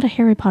 It's not a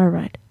Harry Potter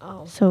ride.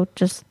 Oh. So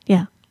just,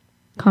 yeah.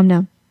 Calm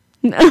down.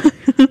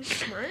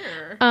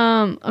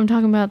 I'm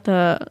talking about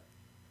the...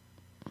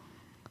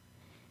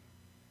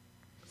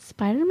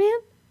 Spider-Man?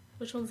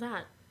 Which one's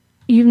that?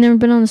 You've never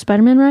been on the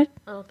Spider-Man ride?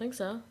 I don't think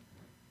so.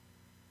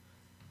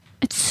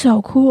 It's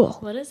so cool.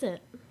 What is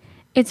it?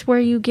 It's where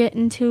you get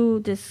into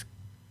this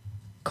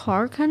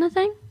car kind of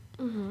thing.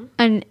 Mm-hmm.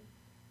 And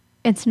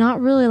it's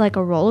not really like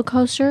a roller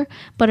coaster,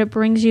 but it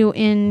brings you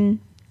in.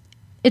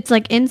 It's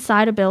like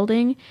inside a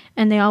building,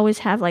 and they always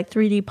have like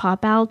 3D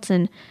pop outs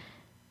and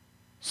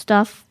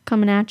stuff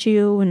coming at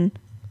you and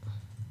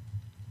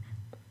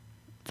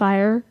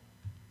fire,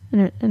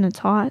 and it's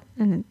hot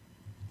and it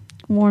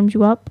warms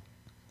you up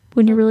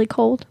when you're really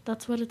cold.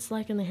 That's what it's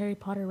like in the Harry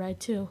Potter ride,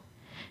 too.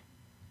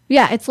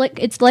 Yeah, it's like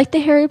the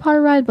Harry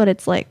Potter ride, but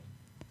it's like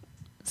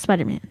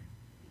Spider-Man.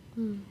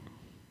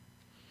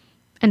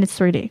 And it's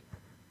 3D.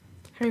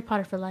 Harry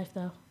Potter for life,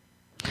 though.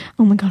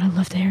 Oh my god, I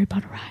love the Harry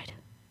Potter ride.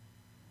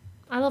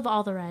 I love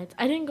all the rides.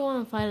 I didn't go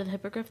on Flight of the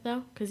Hippogriff,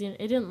 though, because it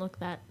didn't look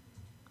that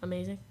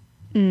amazing.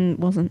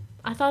 Wasn't.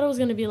 I thought it was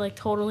going to be, like,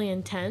 totally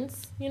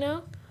intense, you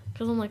know?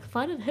 Because I'm like,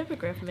 Flight of the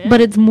Hippogriff, man.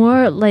 But it's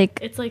more like...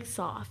 It's, like,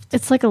 soft.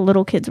 It's like a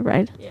little kid's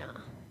ride. Yeah.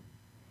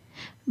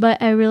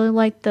 But I really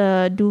like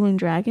the Dueling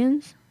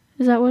Dragons.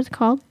 Is that what it's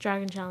called?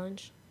 Dragon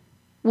Challenge.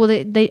 Well,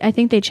 they I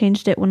think they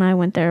changed it when I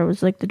went there. It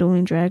was like the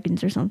Dueling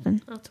Dragons or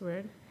something. That's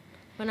weird.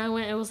 When I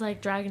went, it was,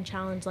 like, Dragon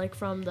Challenge, like,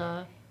 from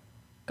the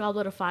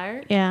Goblet of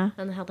Fire. Yeah.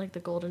 And they had, like, the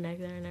golden egg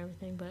there and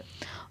everything, but...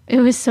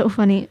 It was so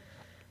funny.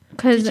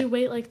 Did you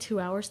wait, like, 2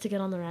 hours to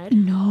get on the ride?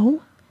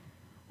 No.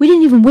 We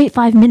didn't even wait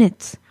 5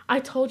 minutes. I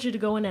told you to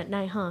go in at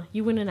night, huh?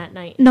 You went in at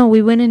night. No,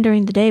 we went in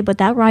during the day, but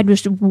that ride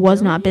was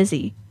Really? not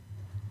busy.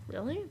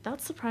 Really?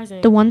 That's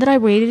surprising. The one that I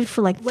waited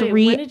for like Wait,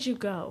 3... when did you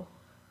go?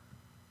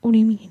 What do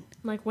you mean?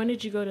 Like, when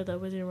did you go to the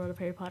Wizarding World of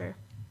Harry Potter?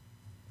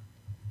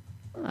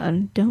 I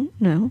don't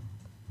know.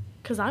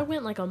 Because I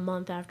went, like, a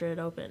month after it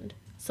opened.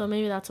 So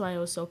maybe that's why it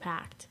was so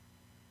packed.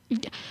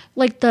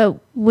 Like, the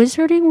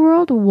Wizarding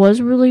World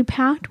was really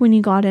packed when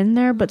you got in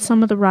there, but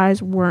some of the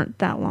rides weren't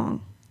that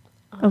long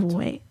of a that's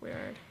wait.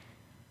 Weird.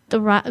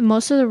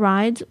 Most of the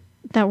rides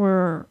that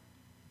were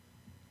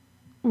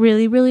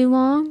really, really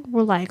long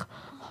were, like,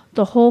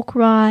 the Hulk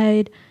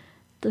ride,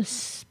 the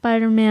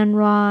Spider-Man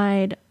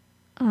ride.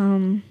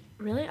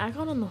 Really? I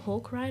got on the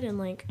Hulk ride in,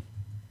 like,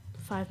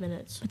 5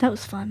 minutes. But that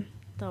was fun.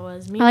 That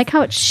was me. I like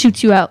how it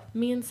shoots you out.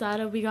 Me and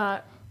Sada, we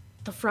got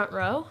the front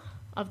row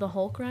of the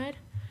Hulk ride.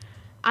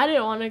 I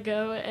didn't want to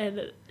go,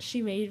 and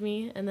she made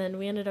me, and then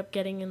we ended up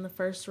getting in the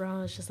first row,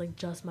 and it's just, like,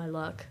 just my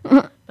luck.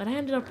 But I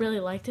ended up really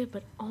liked it,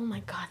 but oh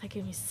my god, that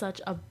gave me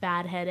such a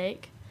bad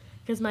headache.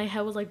 Because my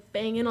head was, like,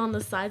 banging on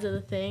the sides of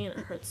the thing, and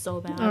it hurt so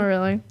bad. Oh,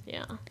 really?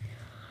 Yeah.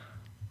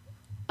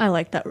 I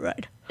like that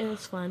ride. It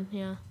was fun,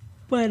 yeah.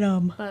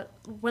 But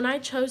when I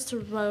chose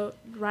to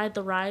ride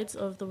the rides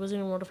of the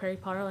Wizarding World of Harry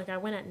Potter, like, I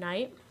went at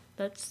night.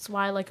 That's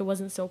why, like, it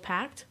wasn't so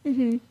packed.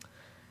 Mm-hmm.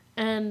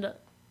 And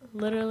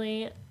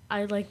literally,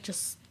 I, like,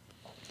 just...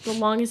 The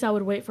longest I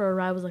would wait for a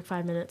ride was, like,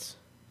 5 minutes.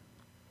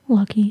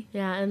 Lucky.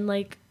 Yeah, and,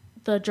 like,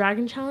 the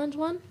Dragon Challenge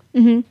one,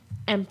 Mm-hmm.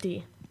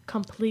 empty.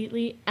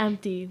 Completely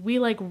empty. We,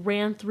 like,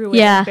 ran through it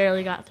Yeah. and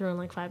barely got through in,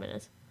 like, 5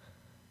 minutes.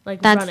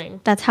 Like,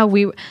 running. That's how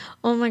we...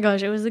 Oh, my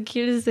gosh. It was the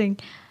cutest thing.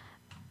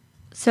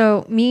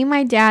 So, me,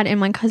 my dad, and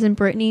my cousin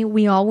Brittany,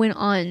 we all went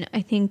on,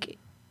 I think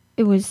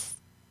it was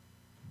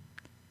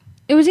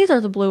either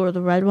the blue or the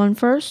red one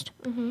first.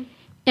 Mm-hmm.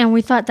 And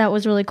we thought that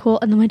was really cool.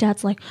 And then my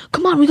dad's like,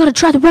 come on, we got to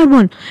try the red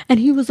one. And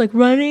he was, like,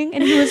 running.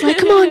 And he was like,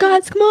 come on,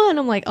 guys, come on.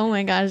 I'm like, oh,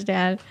 my gosh,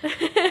 Dad.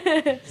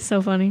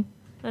 So funny.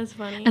 That's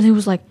funny. And he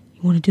was like,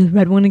 you want to do the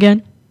red one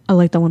again? I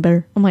like that one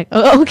better. I'm like,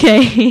 oh,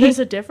 okay. There's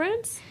a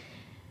difference?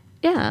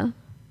 Yeah.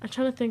 I'm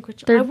trying to think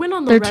which... They're, I went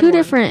on the they're red two one.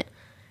 different.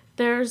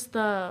 There's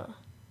the...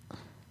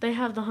 They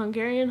have the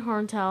Hungarian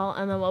Horntail,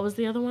 and then what was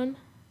the other one?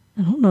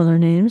 I don't know their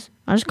names.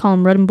 I just call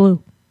them red and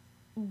blue.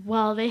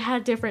 Well, they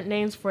had different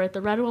names for it. The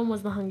red one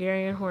was the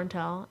Hungarian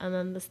Horntail, and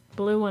then this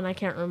blue one, I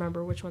can't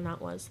remember which one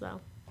that was, though.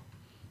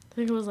 I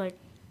think it was like...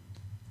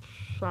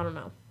 I don't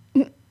know.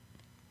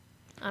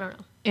 I don't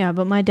know. Yeah,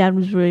 but my dad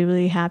was really,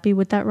 really happy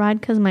with that ride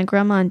because my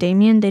grandma and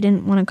Damien, they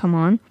didn't want to come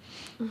on.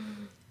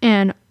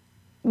 And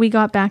we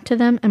got back to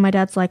them, and my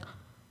dad's like,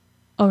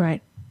 all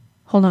right,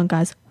 hold on,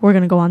 guys. We're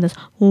going to go on this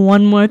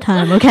one more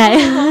time,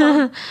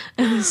 okay?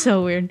 It was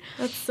so weird.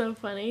 That's so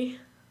funny.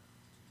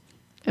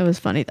 It was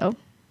funny, though.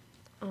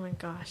 Oh, my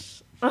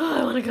gosh.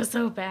 Oh, I want to go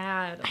so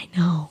bad. I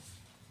know.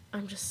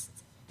 I'm just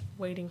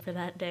waiting for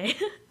that day.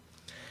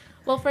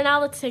 Well, for now,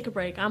 let's take a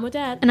break. I'm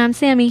Odette. And I'm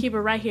Sammy. Keep it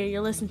right here.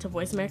 You're listening to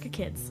Voice America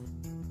Kids.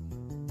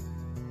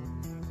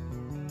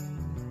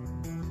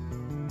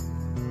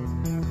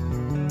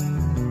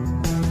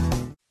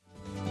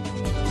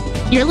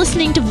 You're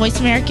listening to Voice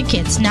America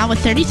Kids, now with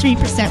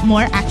 33%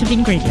 more active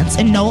ingredients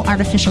and no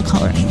artificial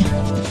coloring.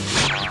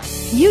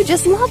 You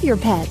just love your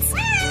pets,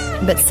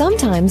 but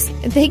sometimes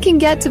they can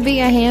get to be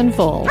a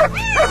handful.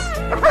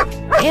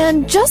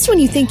 And just when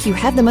you think you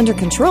have them under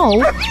control,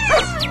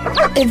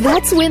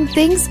 that's when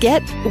things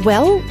get,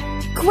 well,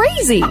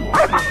 crazy.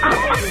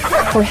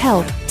 For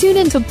help, tune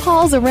in to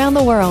Paws Around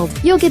the World.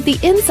 You'll get the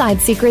inside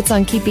secrets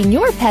on keeping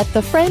your pet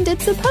the friend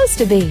it's supposed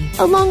to be,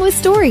 along with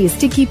stories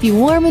to keep you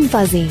warm and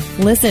fuzzy.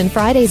 Listen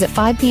Fridays at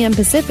 5 p.m.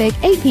 Pacific,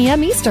 8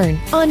 p.m. Eastern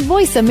on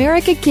Voice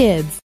America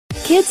Kids.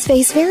 Kids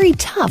face very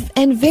tough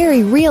and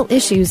very real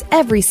issues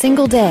every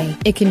single day.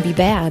 It can be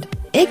bad.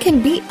 It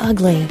can be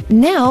ugly.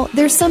 Now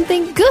there's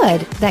something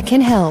good that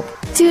can help.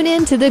 Tune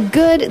in to The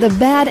Good, the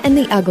Bad, and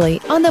the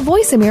Ugly on the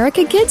Voice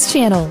America Kids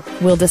channel.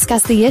 We'll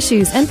discuss the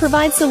issues and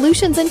provide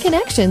solutions and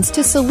connections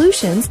to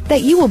solutions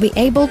that you will be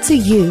able to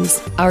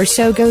use. Our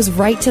show goes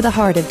right to the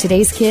heart of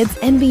today's kids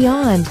and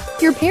beyond.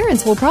 Your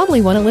parents will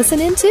probably want to listen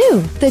in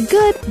too. The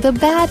Good, the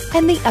Bad,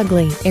 and the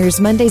Ugly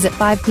airs Mondays at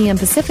 5 p.m.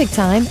 Pacific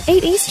Time,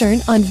 8 Eastern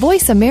on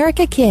Voice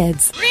America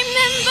Kids.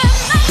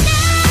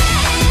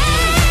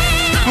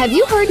 Have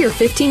you heard your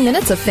 15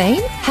 minutes of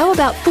fame? How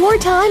about 4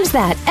 times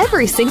that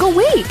every single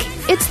week?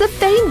 It's the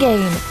Fame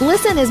Game.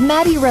 Listen as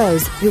Maddie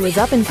Rose, who is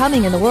up and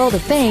coming in the world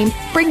of fame,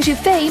 brings you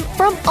fame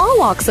from all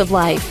walks of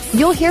life.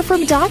 You'll hear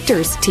from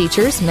doctors,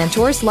 teachers,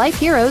 mentors, life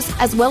heroes,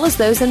 as well as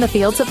those in the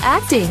fields of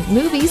acting,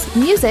 movies,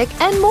 music,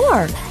 and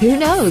more. Who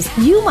knows?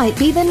 You might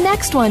be the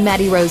next one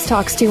Maddie Rose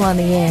talks to on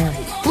the air.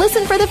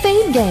 Listen for the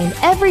Fame Game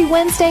every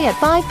Wednesday at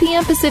 5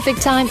 p.m. Pacific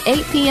Time,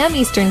 8 p.m.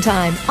 Eastern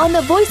Time on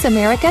the Voice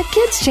America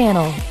Kids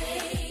channel.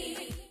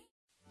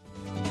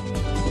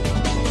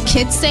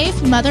 Kids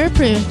safe, mother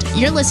approved.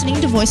 You're listening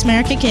to Voice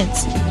America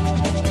Kids.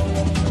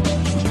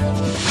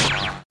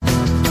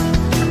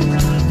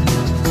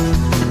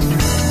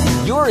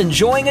 You're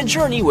enjoying a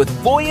journey with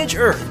Voyage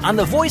Earth on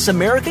the Voice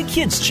America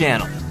Kids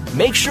channel.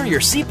 Make sure your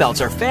seatbelts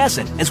are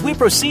fastened as we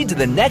proceed to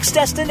the next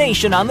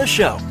destination on the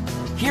show.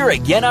 Here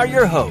again are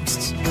your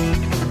hosts.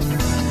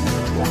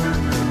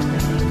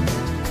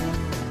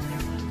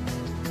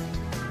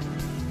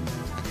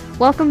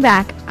 Welcome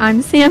back.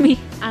 I'm Sammy.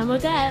 I'm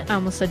Odette. I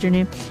almost said your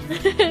name.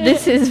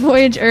 This is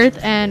Voyage Earth,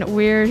 and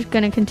we're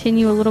going to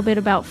continue a little bit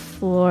about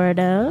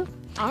Florida.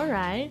 All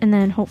right. And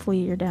then hopefully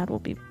your dad will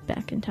be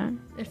back in time.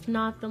 If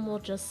not, then we'll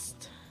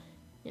just,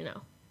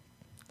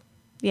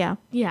 Yeah.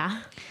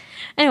 Yeah.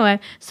 Anyway,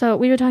 so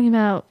we were talking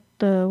about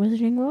the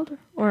Wizarding World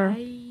or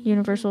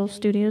Universal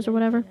Studios or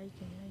whatever.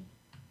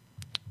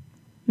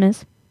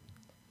 Miss?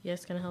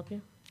 Yes, can I help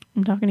you?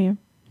 I'm talking to you.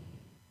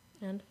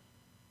 And?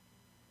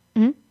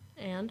 Hmm?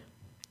 And?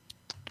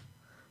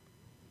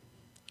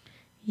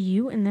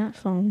 You and that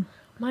phone.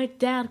 My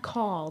dad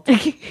called.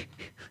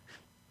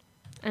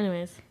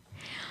 Anyways.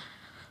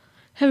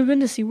 Have you been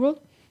to SeaWorld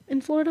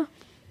in Florida?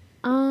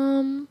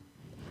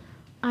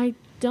 I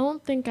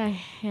don't think I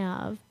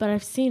have, but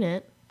I've seen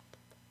it.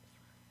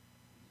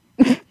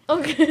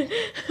 Okay.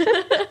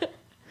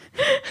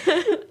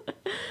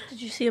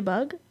 Did you see a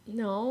bug?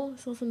 No, I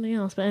saw something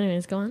else. But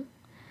anyways, go on.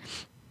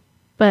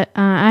 But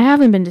I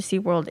haven't been to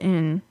SeaWorld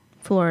in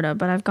Florida,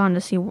 but I've gone to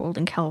SeaWorld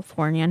in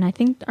California, and I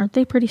think, aren't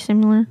they pretty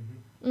similar?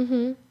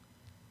 Mm-hmm.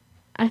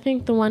 I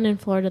think the one in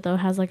Florida, though,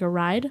 has like a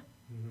ride.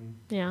 Mm-hmm.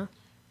 Yeah.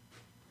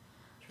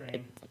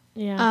 Train.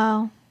 Yeah.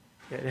 Oh.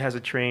 It has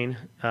a train.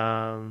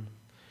 Yeah,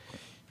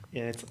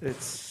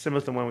 it's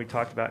similar to the one we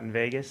talked about in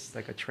Vegas,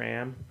 like a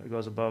tram that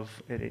goes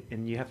above it,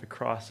 and you have to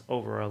cross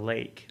over a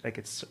lake.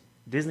 Like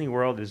Disney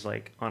World is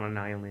like on an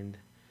island.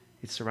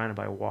 It's surrounded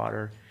by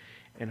water,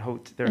 and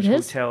there's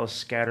hotels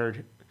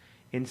scattered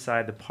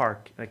inside the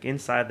park, like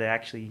inside the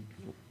actually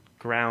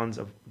grounds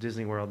of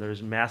Disney World.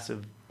 There's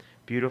massive,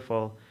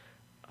 beautiful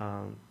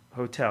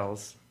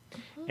hotels,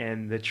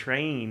 and the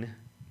train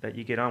that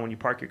you get on when you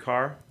park your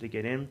car to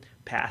get in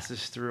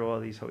passes through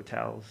all these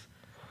hotels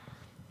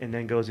and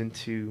then goes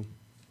into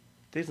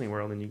Disney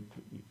World, and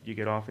you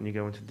get off and you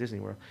go into Disney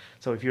World.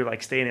 So if you're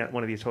like staying at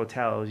one of these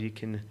hotels, you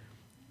can,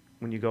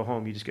 when you go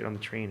home, you just get on the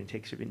train and it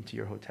takes you into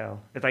your hotel.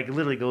 It like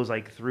literally goes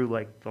like through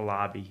like the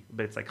lobby,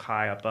 but it's like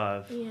high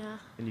above. Yeah.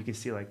 And you can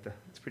see like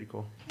it's pretty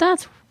cool.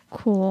 That's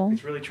cool.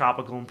 It's really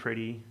tropical and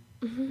pretty.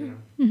 Mm-hmm. You know.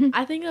 Mm-hmm.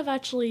 I think I've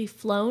actually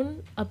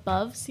flown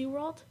above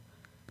SeaWorld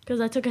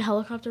because I took a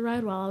helicopter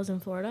ride while I was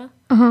in Florida.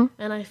 Uh-huh.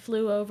 And I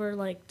flew over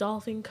like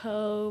Dolphin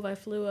Cove. I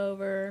flew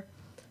over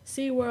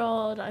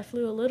SeaWorld. I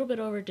flew a little bit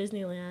over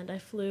Disneyland. I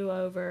flew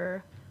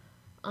over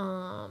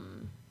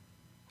Orlando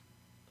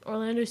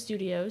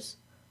Studios.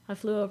 I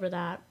flew over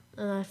that.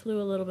 And I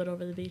flew a little bit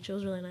over the beach. It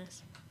was really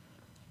nice.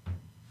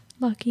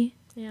 Lucky.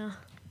 Yeah.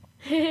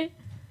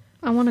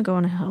 I want to go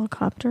in a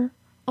helicopter.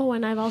 Oh,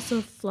 and I've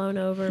also flown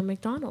over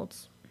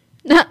McDonald's.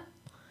 That's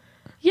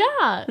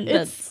Yeah.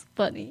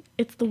 funny.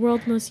 It's the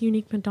world's most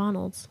unique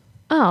McDonald's.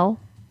 Oh.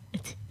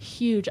 It's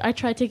huge. I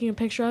tried taking a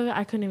picture of it.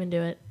 I couldn't even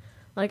do it.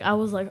 Like, I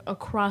was, like,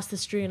 across the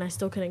street, and I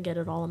still couldn't get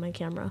it all on my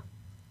camera.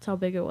 That's how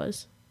big it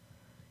was.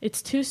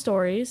 It's 2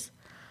 stories.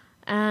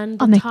 And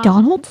A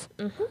McDonald's?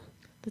 Mm-hmm.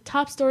 The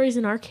top story is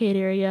an arcade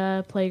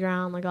area,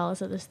 playground, like all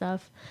this other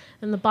stuff.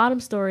 And the bottom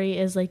story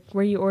is like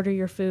where you order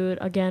your food.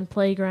 Again,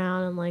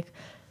 playground and like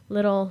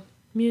little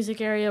music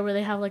area where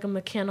they have like a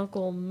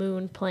mechanical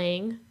moon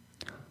playing.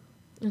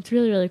 It's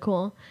really, really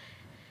cool.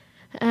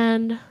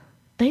 And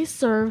they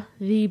serve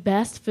the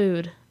best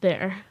food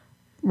there.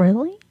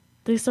 Really?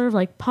 They serve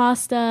like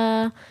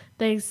pasta.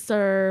 They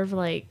serve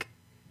like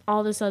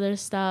all this other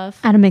stuff.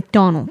 At a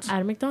McDonald's.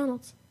 At a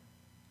McDonald's.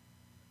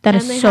 That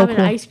and is they so have cool.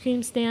 an ice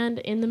cream stand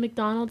in the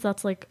McDonald's.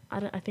 That's like,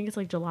 I think it's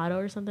like gelato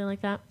or something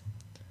like that.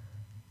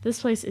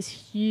 This place is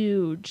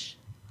huge.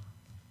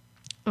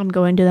 I'm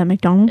going to that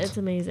McDonald's. It's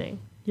amazing.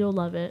 You'll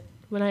love it.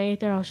 When I ate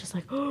there, I was just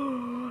like,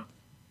 oh,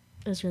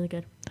 it was really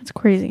good. That's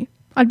crazy.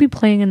 I'd be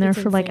playing in there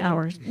It's for like insane.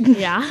 hours.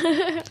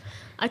 Yeah.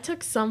 I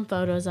took some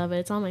photos of it.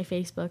 It's on my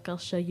Facebook. I'll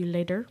show you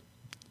later.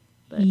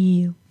 But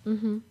You.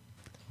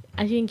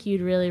 I think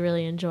you'd really,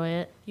 really enjoy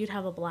it. You'd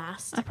have a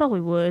blast. I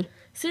probably would.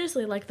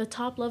 Seriously, like the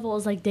top level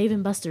is like Dave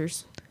and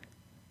Buster's.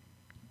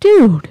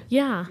 Dude,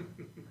 Yeah.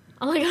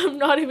 I'm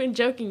not even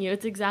joking you.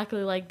 It's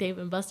exactly like Dave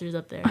and Buster's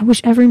up there. I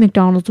wish every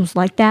McDonald's was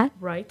like that.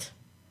 Right?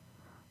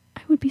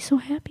 I would be so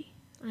happy.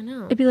 I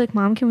know. It'd be like,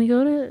 Mom, can we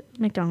go to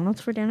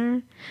McDonald's for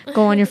dinner?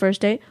 Go on your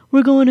first date.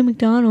 We're going to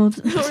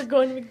McDonald's. We're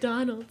going to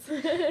McDonald's.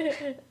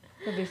 That'd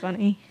be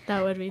funny.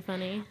 That would be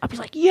funny. I'd be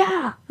like,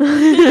 yeah.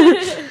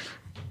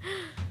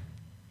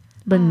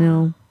 But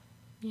no,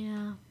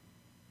 Yeah.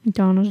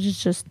 McDonald's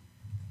is just,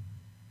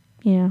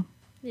 yeah.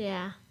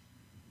 Yeah.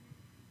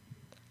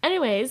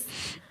 Anyways,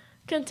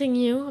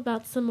 continue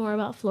about some more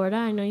about Florida.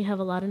 I know you have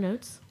a lot of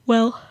notes.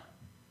 Well,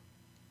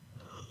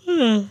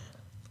 I'm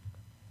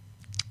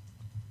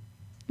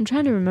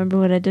trying to remember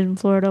what I did in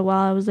Florida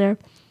while I was there.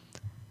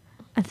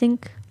 I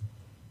think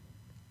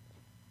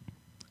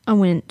I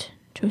went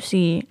to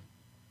see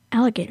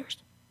alligators.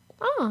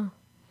 Oh.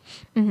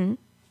 Mm-hmm.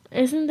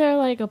 Isn't there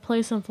like a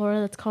place in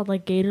Florida that's called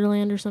like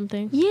Gatorland or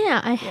something?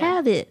 Yeah, I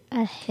have it.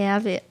 I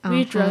have it.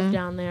 We drove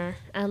down there,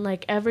 and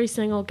like every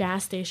single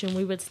gas station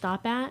we would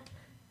stop at,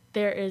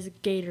 there is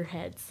gator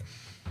heads.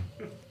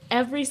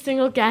 Every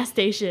single gas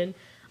station.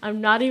 I'm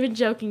not even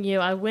joking you.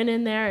 I went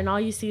in there, and all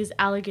you see is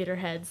alligator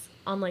heads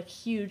on like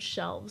huge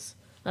shelves.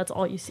 That's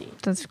all you see.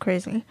 That's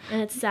crazy.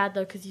 And it's sad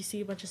though, because you see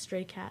a bunch of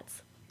stray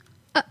cats.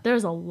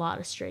 There's a lot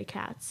of stray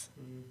cats.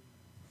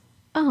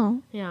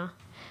 Oh, Yeah.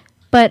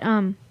 but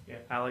Yeah,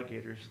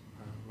 alligators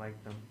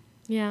like them.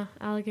 Yeah,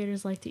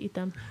 alligators like to eat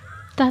them.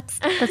 that's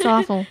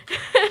awful.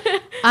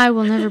 I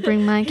will never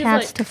bring my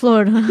cats like- to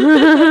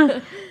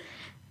Florida.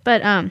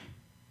 But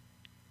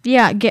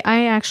yeah,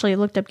 I actually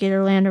looked up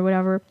Gatorland or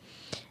whatever,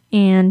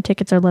 and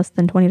tickets are less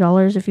than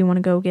 $20 if you want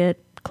to go get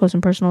close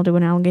and personal to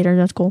an alligator.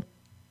 That's cool.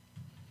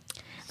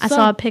 I So-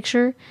 saw a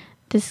picture.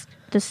 This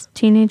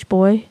teenage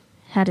boy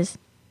had his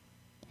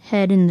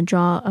head in the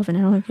jaw of an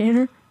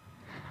alligator,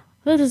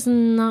 That is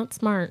not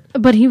smart.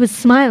 but he was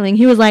smiling.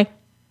 He was like,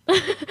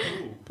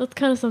 That's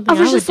kind of something I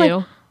I, was would just like,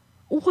 do.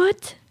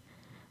 "What?"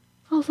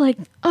 I was like,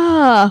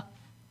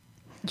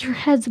 your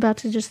head's about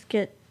to just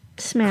get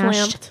smashed."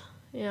 Clamped.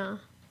 Yeah.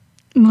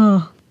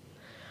 Ugh.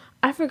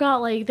 I forgot,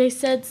 like, they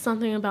said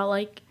something about,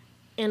 like,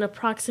 an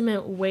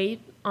approximate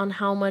weight on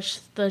how much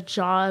the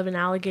jaw of an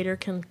alligator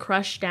can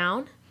crush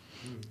down.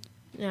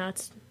 Yeah,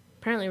 it's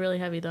apparently really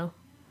heavy, though.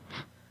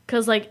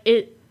 Because, like,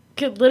 it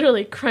could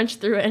literally crunch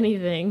through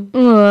anything.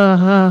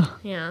 Ugh.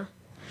 Yeah.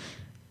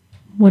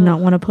 Would not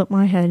want to put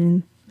my head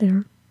in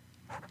there.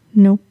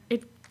 Nope.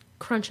 It'd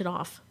crunch it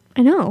off.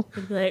 I know.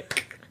 It'd be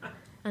like,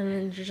 and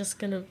then you're just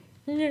gonna...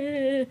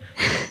 I'm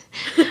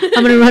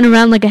gonna run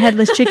around like a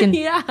headless chicken.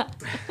 Yeah.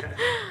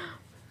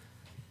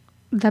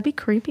 That'd be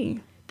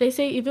creepy. They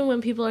say even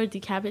when people are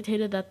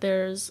decapitated that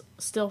there's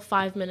still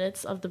 5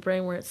 minutes of the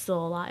brain where it's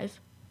still alive,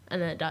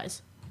 and then it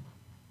dies.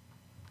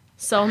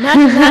 So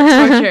imagine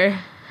that torture.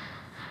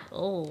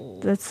 Oh,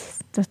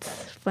 That's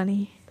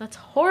funny. that's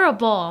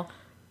horrible.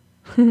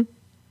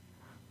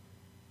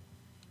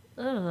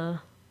 Ugh.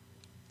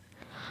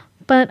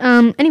 But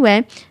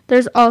anyway,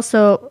 there's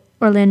also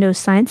Orlando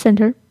Science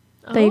Center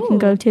that you can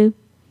go Oh. to.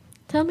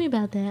 Tell me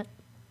about that.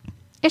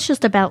 It's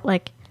just about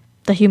like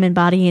the human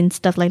body and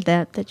stuff like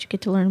that you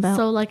get to learn about.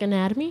 So, like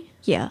anatomy?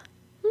 Yeah.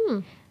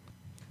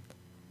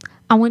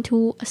 I went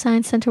to a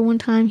science center one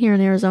time here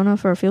in Arizona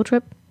for a field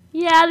trip.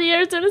 Yeah, the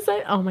Arizona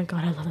site. Oh my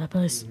god, I love that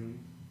place.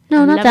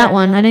 No, I've not never that had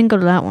one. that. I didn't go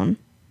to that one.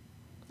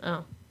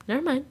 Oh,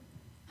 never mind.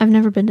 I've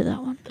never been to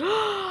that one.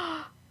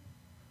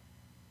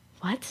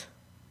 What?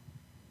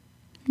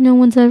 No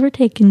one's ever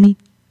taken me.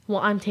 Well,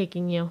 I'm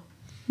taking you.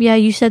 Yeah,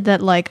 you said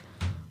that like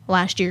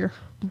last year.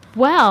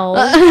 Well,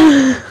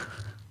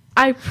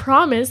 I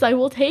promise I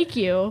will take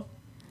you.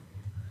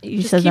 You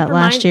Just said keep that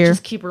last year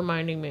Just keep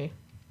reminding me.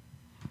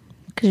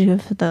 because you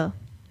have the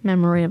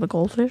memory of a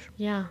goldfish.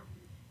 Yeah.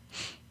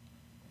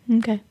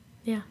 Okay.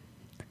 Yeah.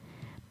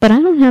 But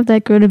I don't have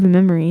that good of a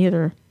memory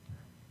either.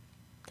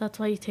 That's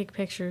why you take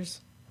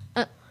pictures.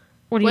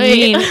 What do Wait.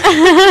 you mean?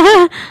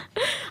 I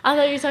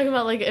thought you were talking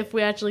about, like, if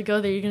we actually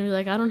go there, you're going to be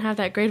like, I don't have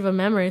that great of a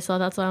memory, so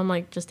that's why I'm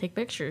like, just take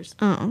pictures.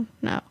 Oh,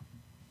 no.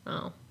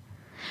 Oh.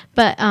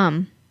 But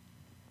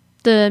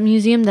The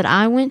museum that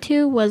I went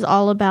to was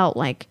all about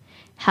like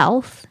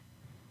health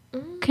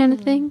kind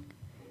of thing.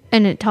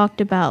 And it talked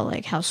about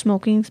like how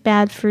smoking's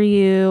bad for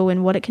you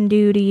and what it can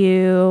do to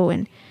you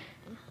and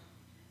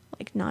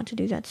like not to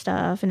do that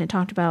stuff. And it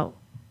talked about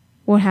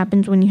what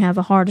happens when you have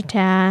a heart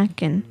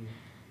attack and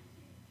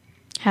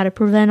how to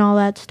prevent all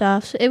that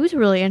stuff. So it was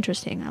really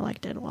interesting. I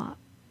liked it a lot.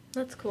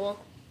 That's cool.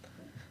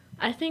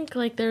 I think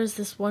like there's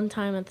this one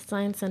time at the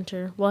Science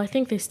Center. Well, I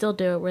think they still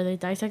do it where they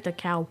dissect a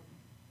cow.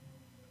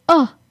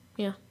 Oh,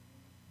 Yeah.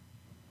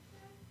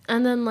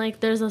 And then like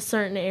there's a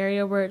certain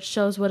area where it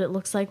shows what it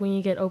looks like when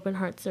you get open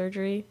heart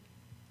surgery.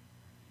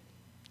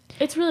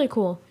 It's really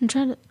cool.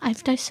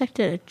 I've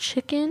dissected a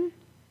chicken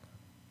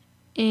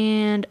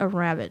and a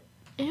rabbit.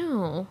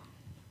 Ew.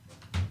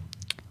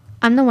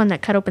 I'm the one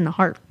that cut open the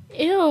heart.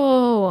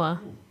 Ew.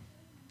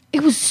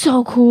 It was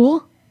so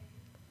cool.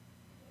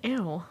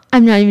 Ew.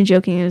 I'm not even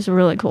joking. It was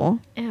really cool.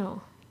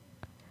 Ew.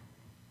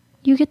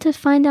 You get to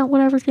find out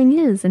what everything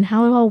is and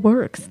how it all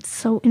works. It's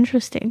so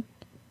interesting.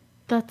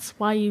 That's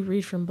why you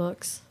read from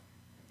books.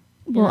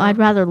 Well, Yeah. I'd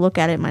rather look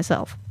at it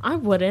myself. I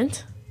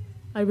wouldn't.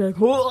 I'd be like,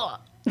 whoa,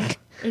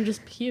 and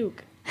just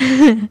puke.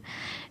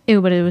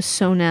 Ew, but it was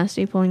so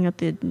nasty pulling up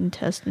the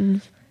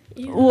intestines.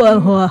 Ew.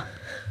 Whoa.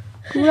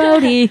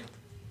 Grody.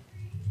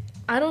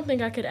 I don't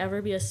think I could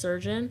ever be a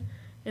surgeon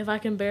if I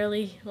can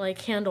barely like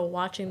handle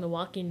watching The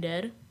Walking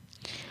Dead.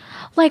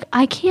 Like,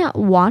 I can't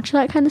watch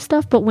that kind of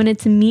stuff, but when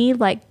it's me,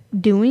 like,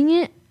 doing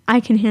it, I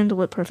can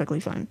handle it perfectly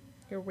fine.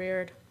 You're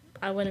weird.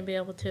 I wouldn't be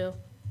able to.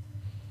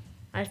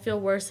 I'd feel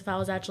worse if I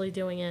was actually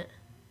doing it.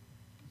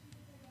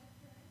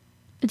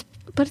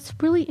 But it's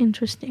really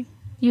interesting.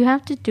 You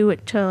have to do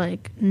it to,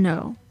 like,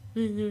 know.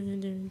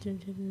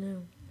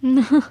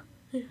 No.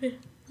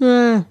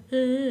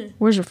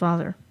 Where's your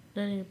father?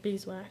 I need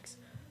beeswax.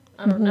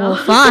 I don't know.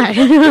 Well, fine.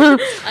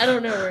 I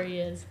don't know where he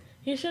is.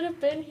 He should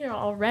have been here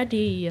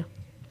already.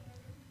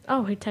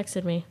 Oh, he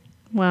texted me.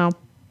 Wow.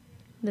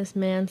 This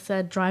man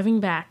said driving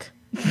back.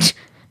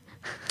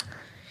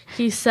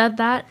 He said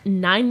that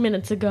 9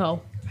 minutes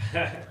ago.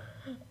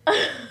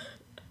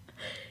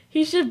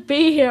 He should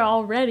be here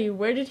already.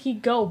 Where did he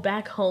go?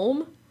 Back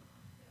home?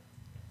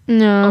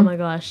 No. Oh my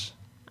gosh.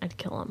 I'd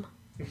kill him.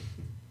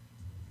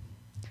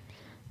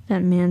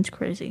 That man's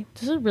crazy.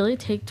 Does it really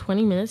take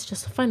 20 minutes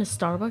just to find a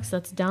Starbucks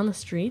that's down the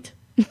street?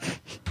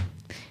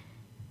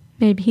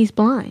 Maybe he's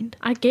blind.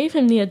 I gave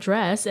him the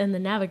address and the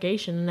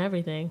navigation and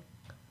everything.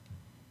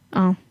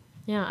 Oh.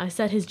 Yeah, I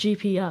set his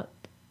GP up.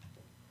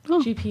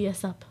 Oh.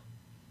 GPS up.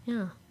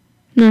 Yeah.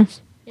 Nice.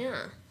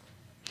 Yeah.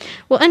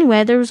 Well,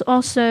 anyway, there was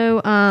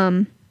also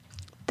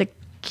the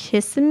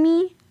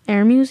Kissimmee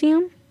Air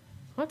Museum.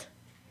 What?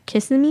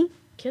 Kissimmee?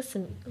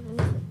 Kissing.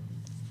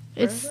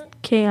 It's is it?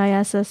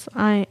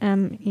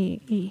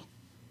 Kissimee.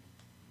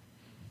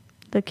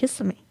 The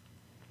Kissimmee.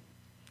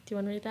 Do you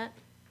want to read that?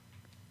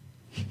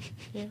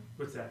 Yeah.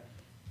 What's that?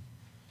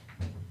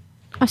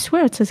 I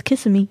swear it says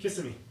Kissimmee.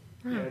 Kissimmee.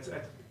 Yeah, it's.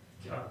 Wait,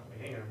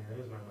 hang on.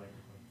 There's my microphone.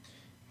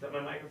 Is that my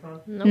microphone?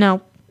 Nope.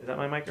 No. Is that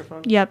my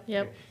microphone? Yep.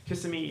 Yep. Okay.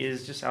 Kissimmee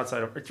is just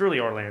outside of. It's really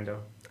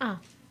Orlando. Ah.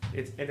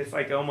 It's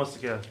like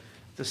almost like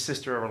the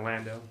sister of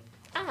Orlando.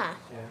 Ah.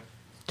 Yeah.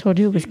 Told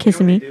you it was You know what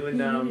Kissimmee. they do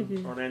in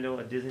Orlando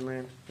at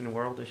Disneyland, in the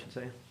world, I should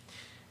say.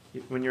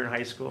 When you're in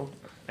high school,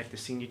 like the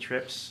senior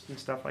trips and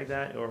stuff like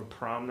that, or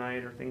prom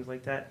night or things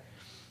like that.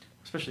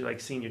 Especially like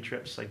senior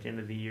trips, like the end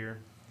of the year,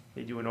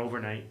 they do an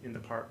overnight in the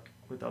park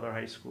with other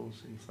high schools,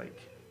 and it's like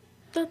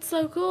That's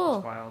so cool.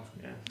 it's wild.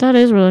 Yeah. That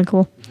is really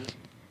cool.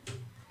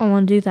 I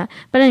want to do that.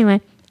 But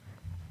anyway,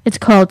 it's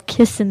called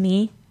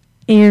Kissimmee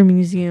Air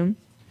Museum.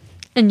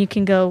 And you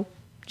can go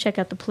check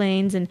out the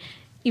planes and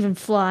even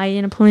fly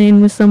in a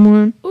plane with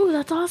someone. Ooh,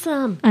 that's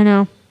awesome. I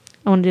know.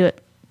 I want to do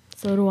it.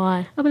 So do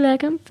I. I'll be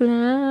like, I'm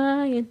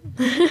flying.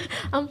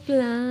 I'm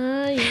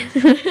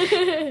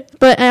flying.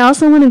 But I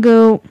also want to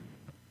go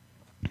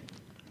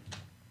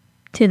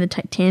to the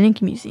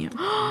Titanic Museum.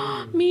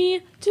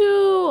 Me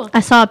too. I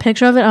saw a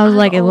picture of it. I was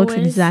like, it looks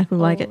exactly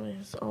like it.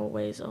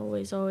 Always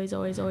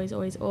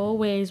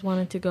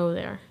wanted to go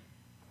there.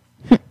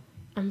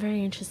 I'm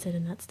very interested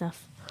in that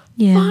stuff.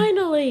 Yeah.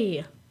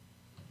 Finally.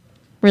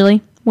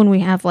 Really? When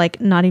we have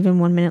like not even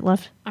 1 minute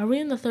left? Are we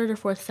in the third or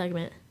fourth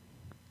segment?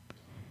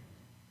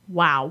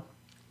 Wow.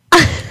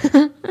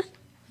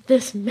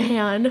 This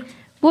man.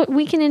 Well,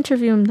 we can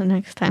interview him the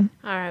next time.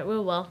 All right, we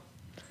will.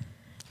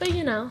 But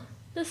you know,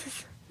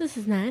 this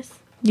is nice.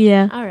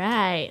 Yeah. All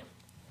right.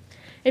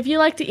 If you'd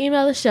like to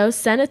email the show,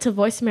 send it to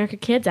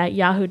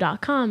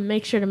voiceamericakids@yahoo.com.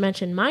 Make sure to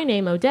mention my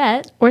name,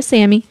 Odette, Or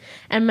Sammy.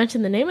 and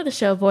mention the name of the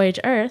show, Voyage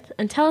Earth,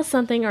 and tell us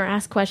something or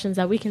ask questions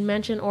that we can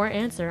mention or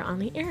answer on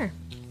the air.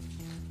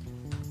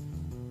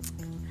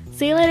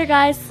 See you later,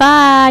 guys.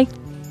 Bye.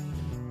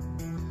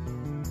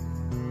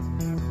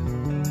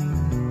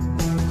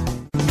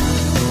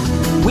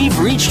 We've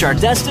reached our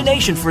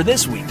destination for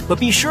this week, but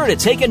be sure to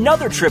take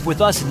another trip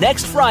with us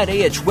next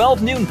Friday at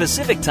 12 noon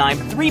Pacific Time,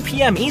 3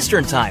 p.m.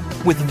 Eastern Time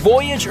with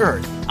Voyage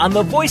Earth on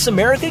the Voice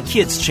America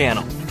Kids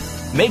channel.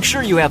 Make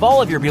sure you have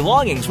all of your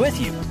belongings with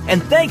you,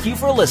 and thank you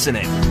for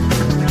listening.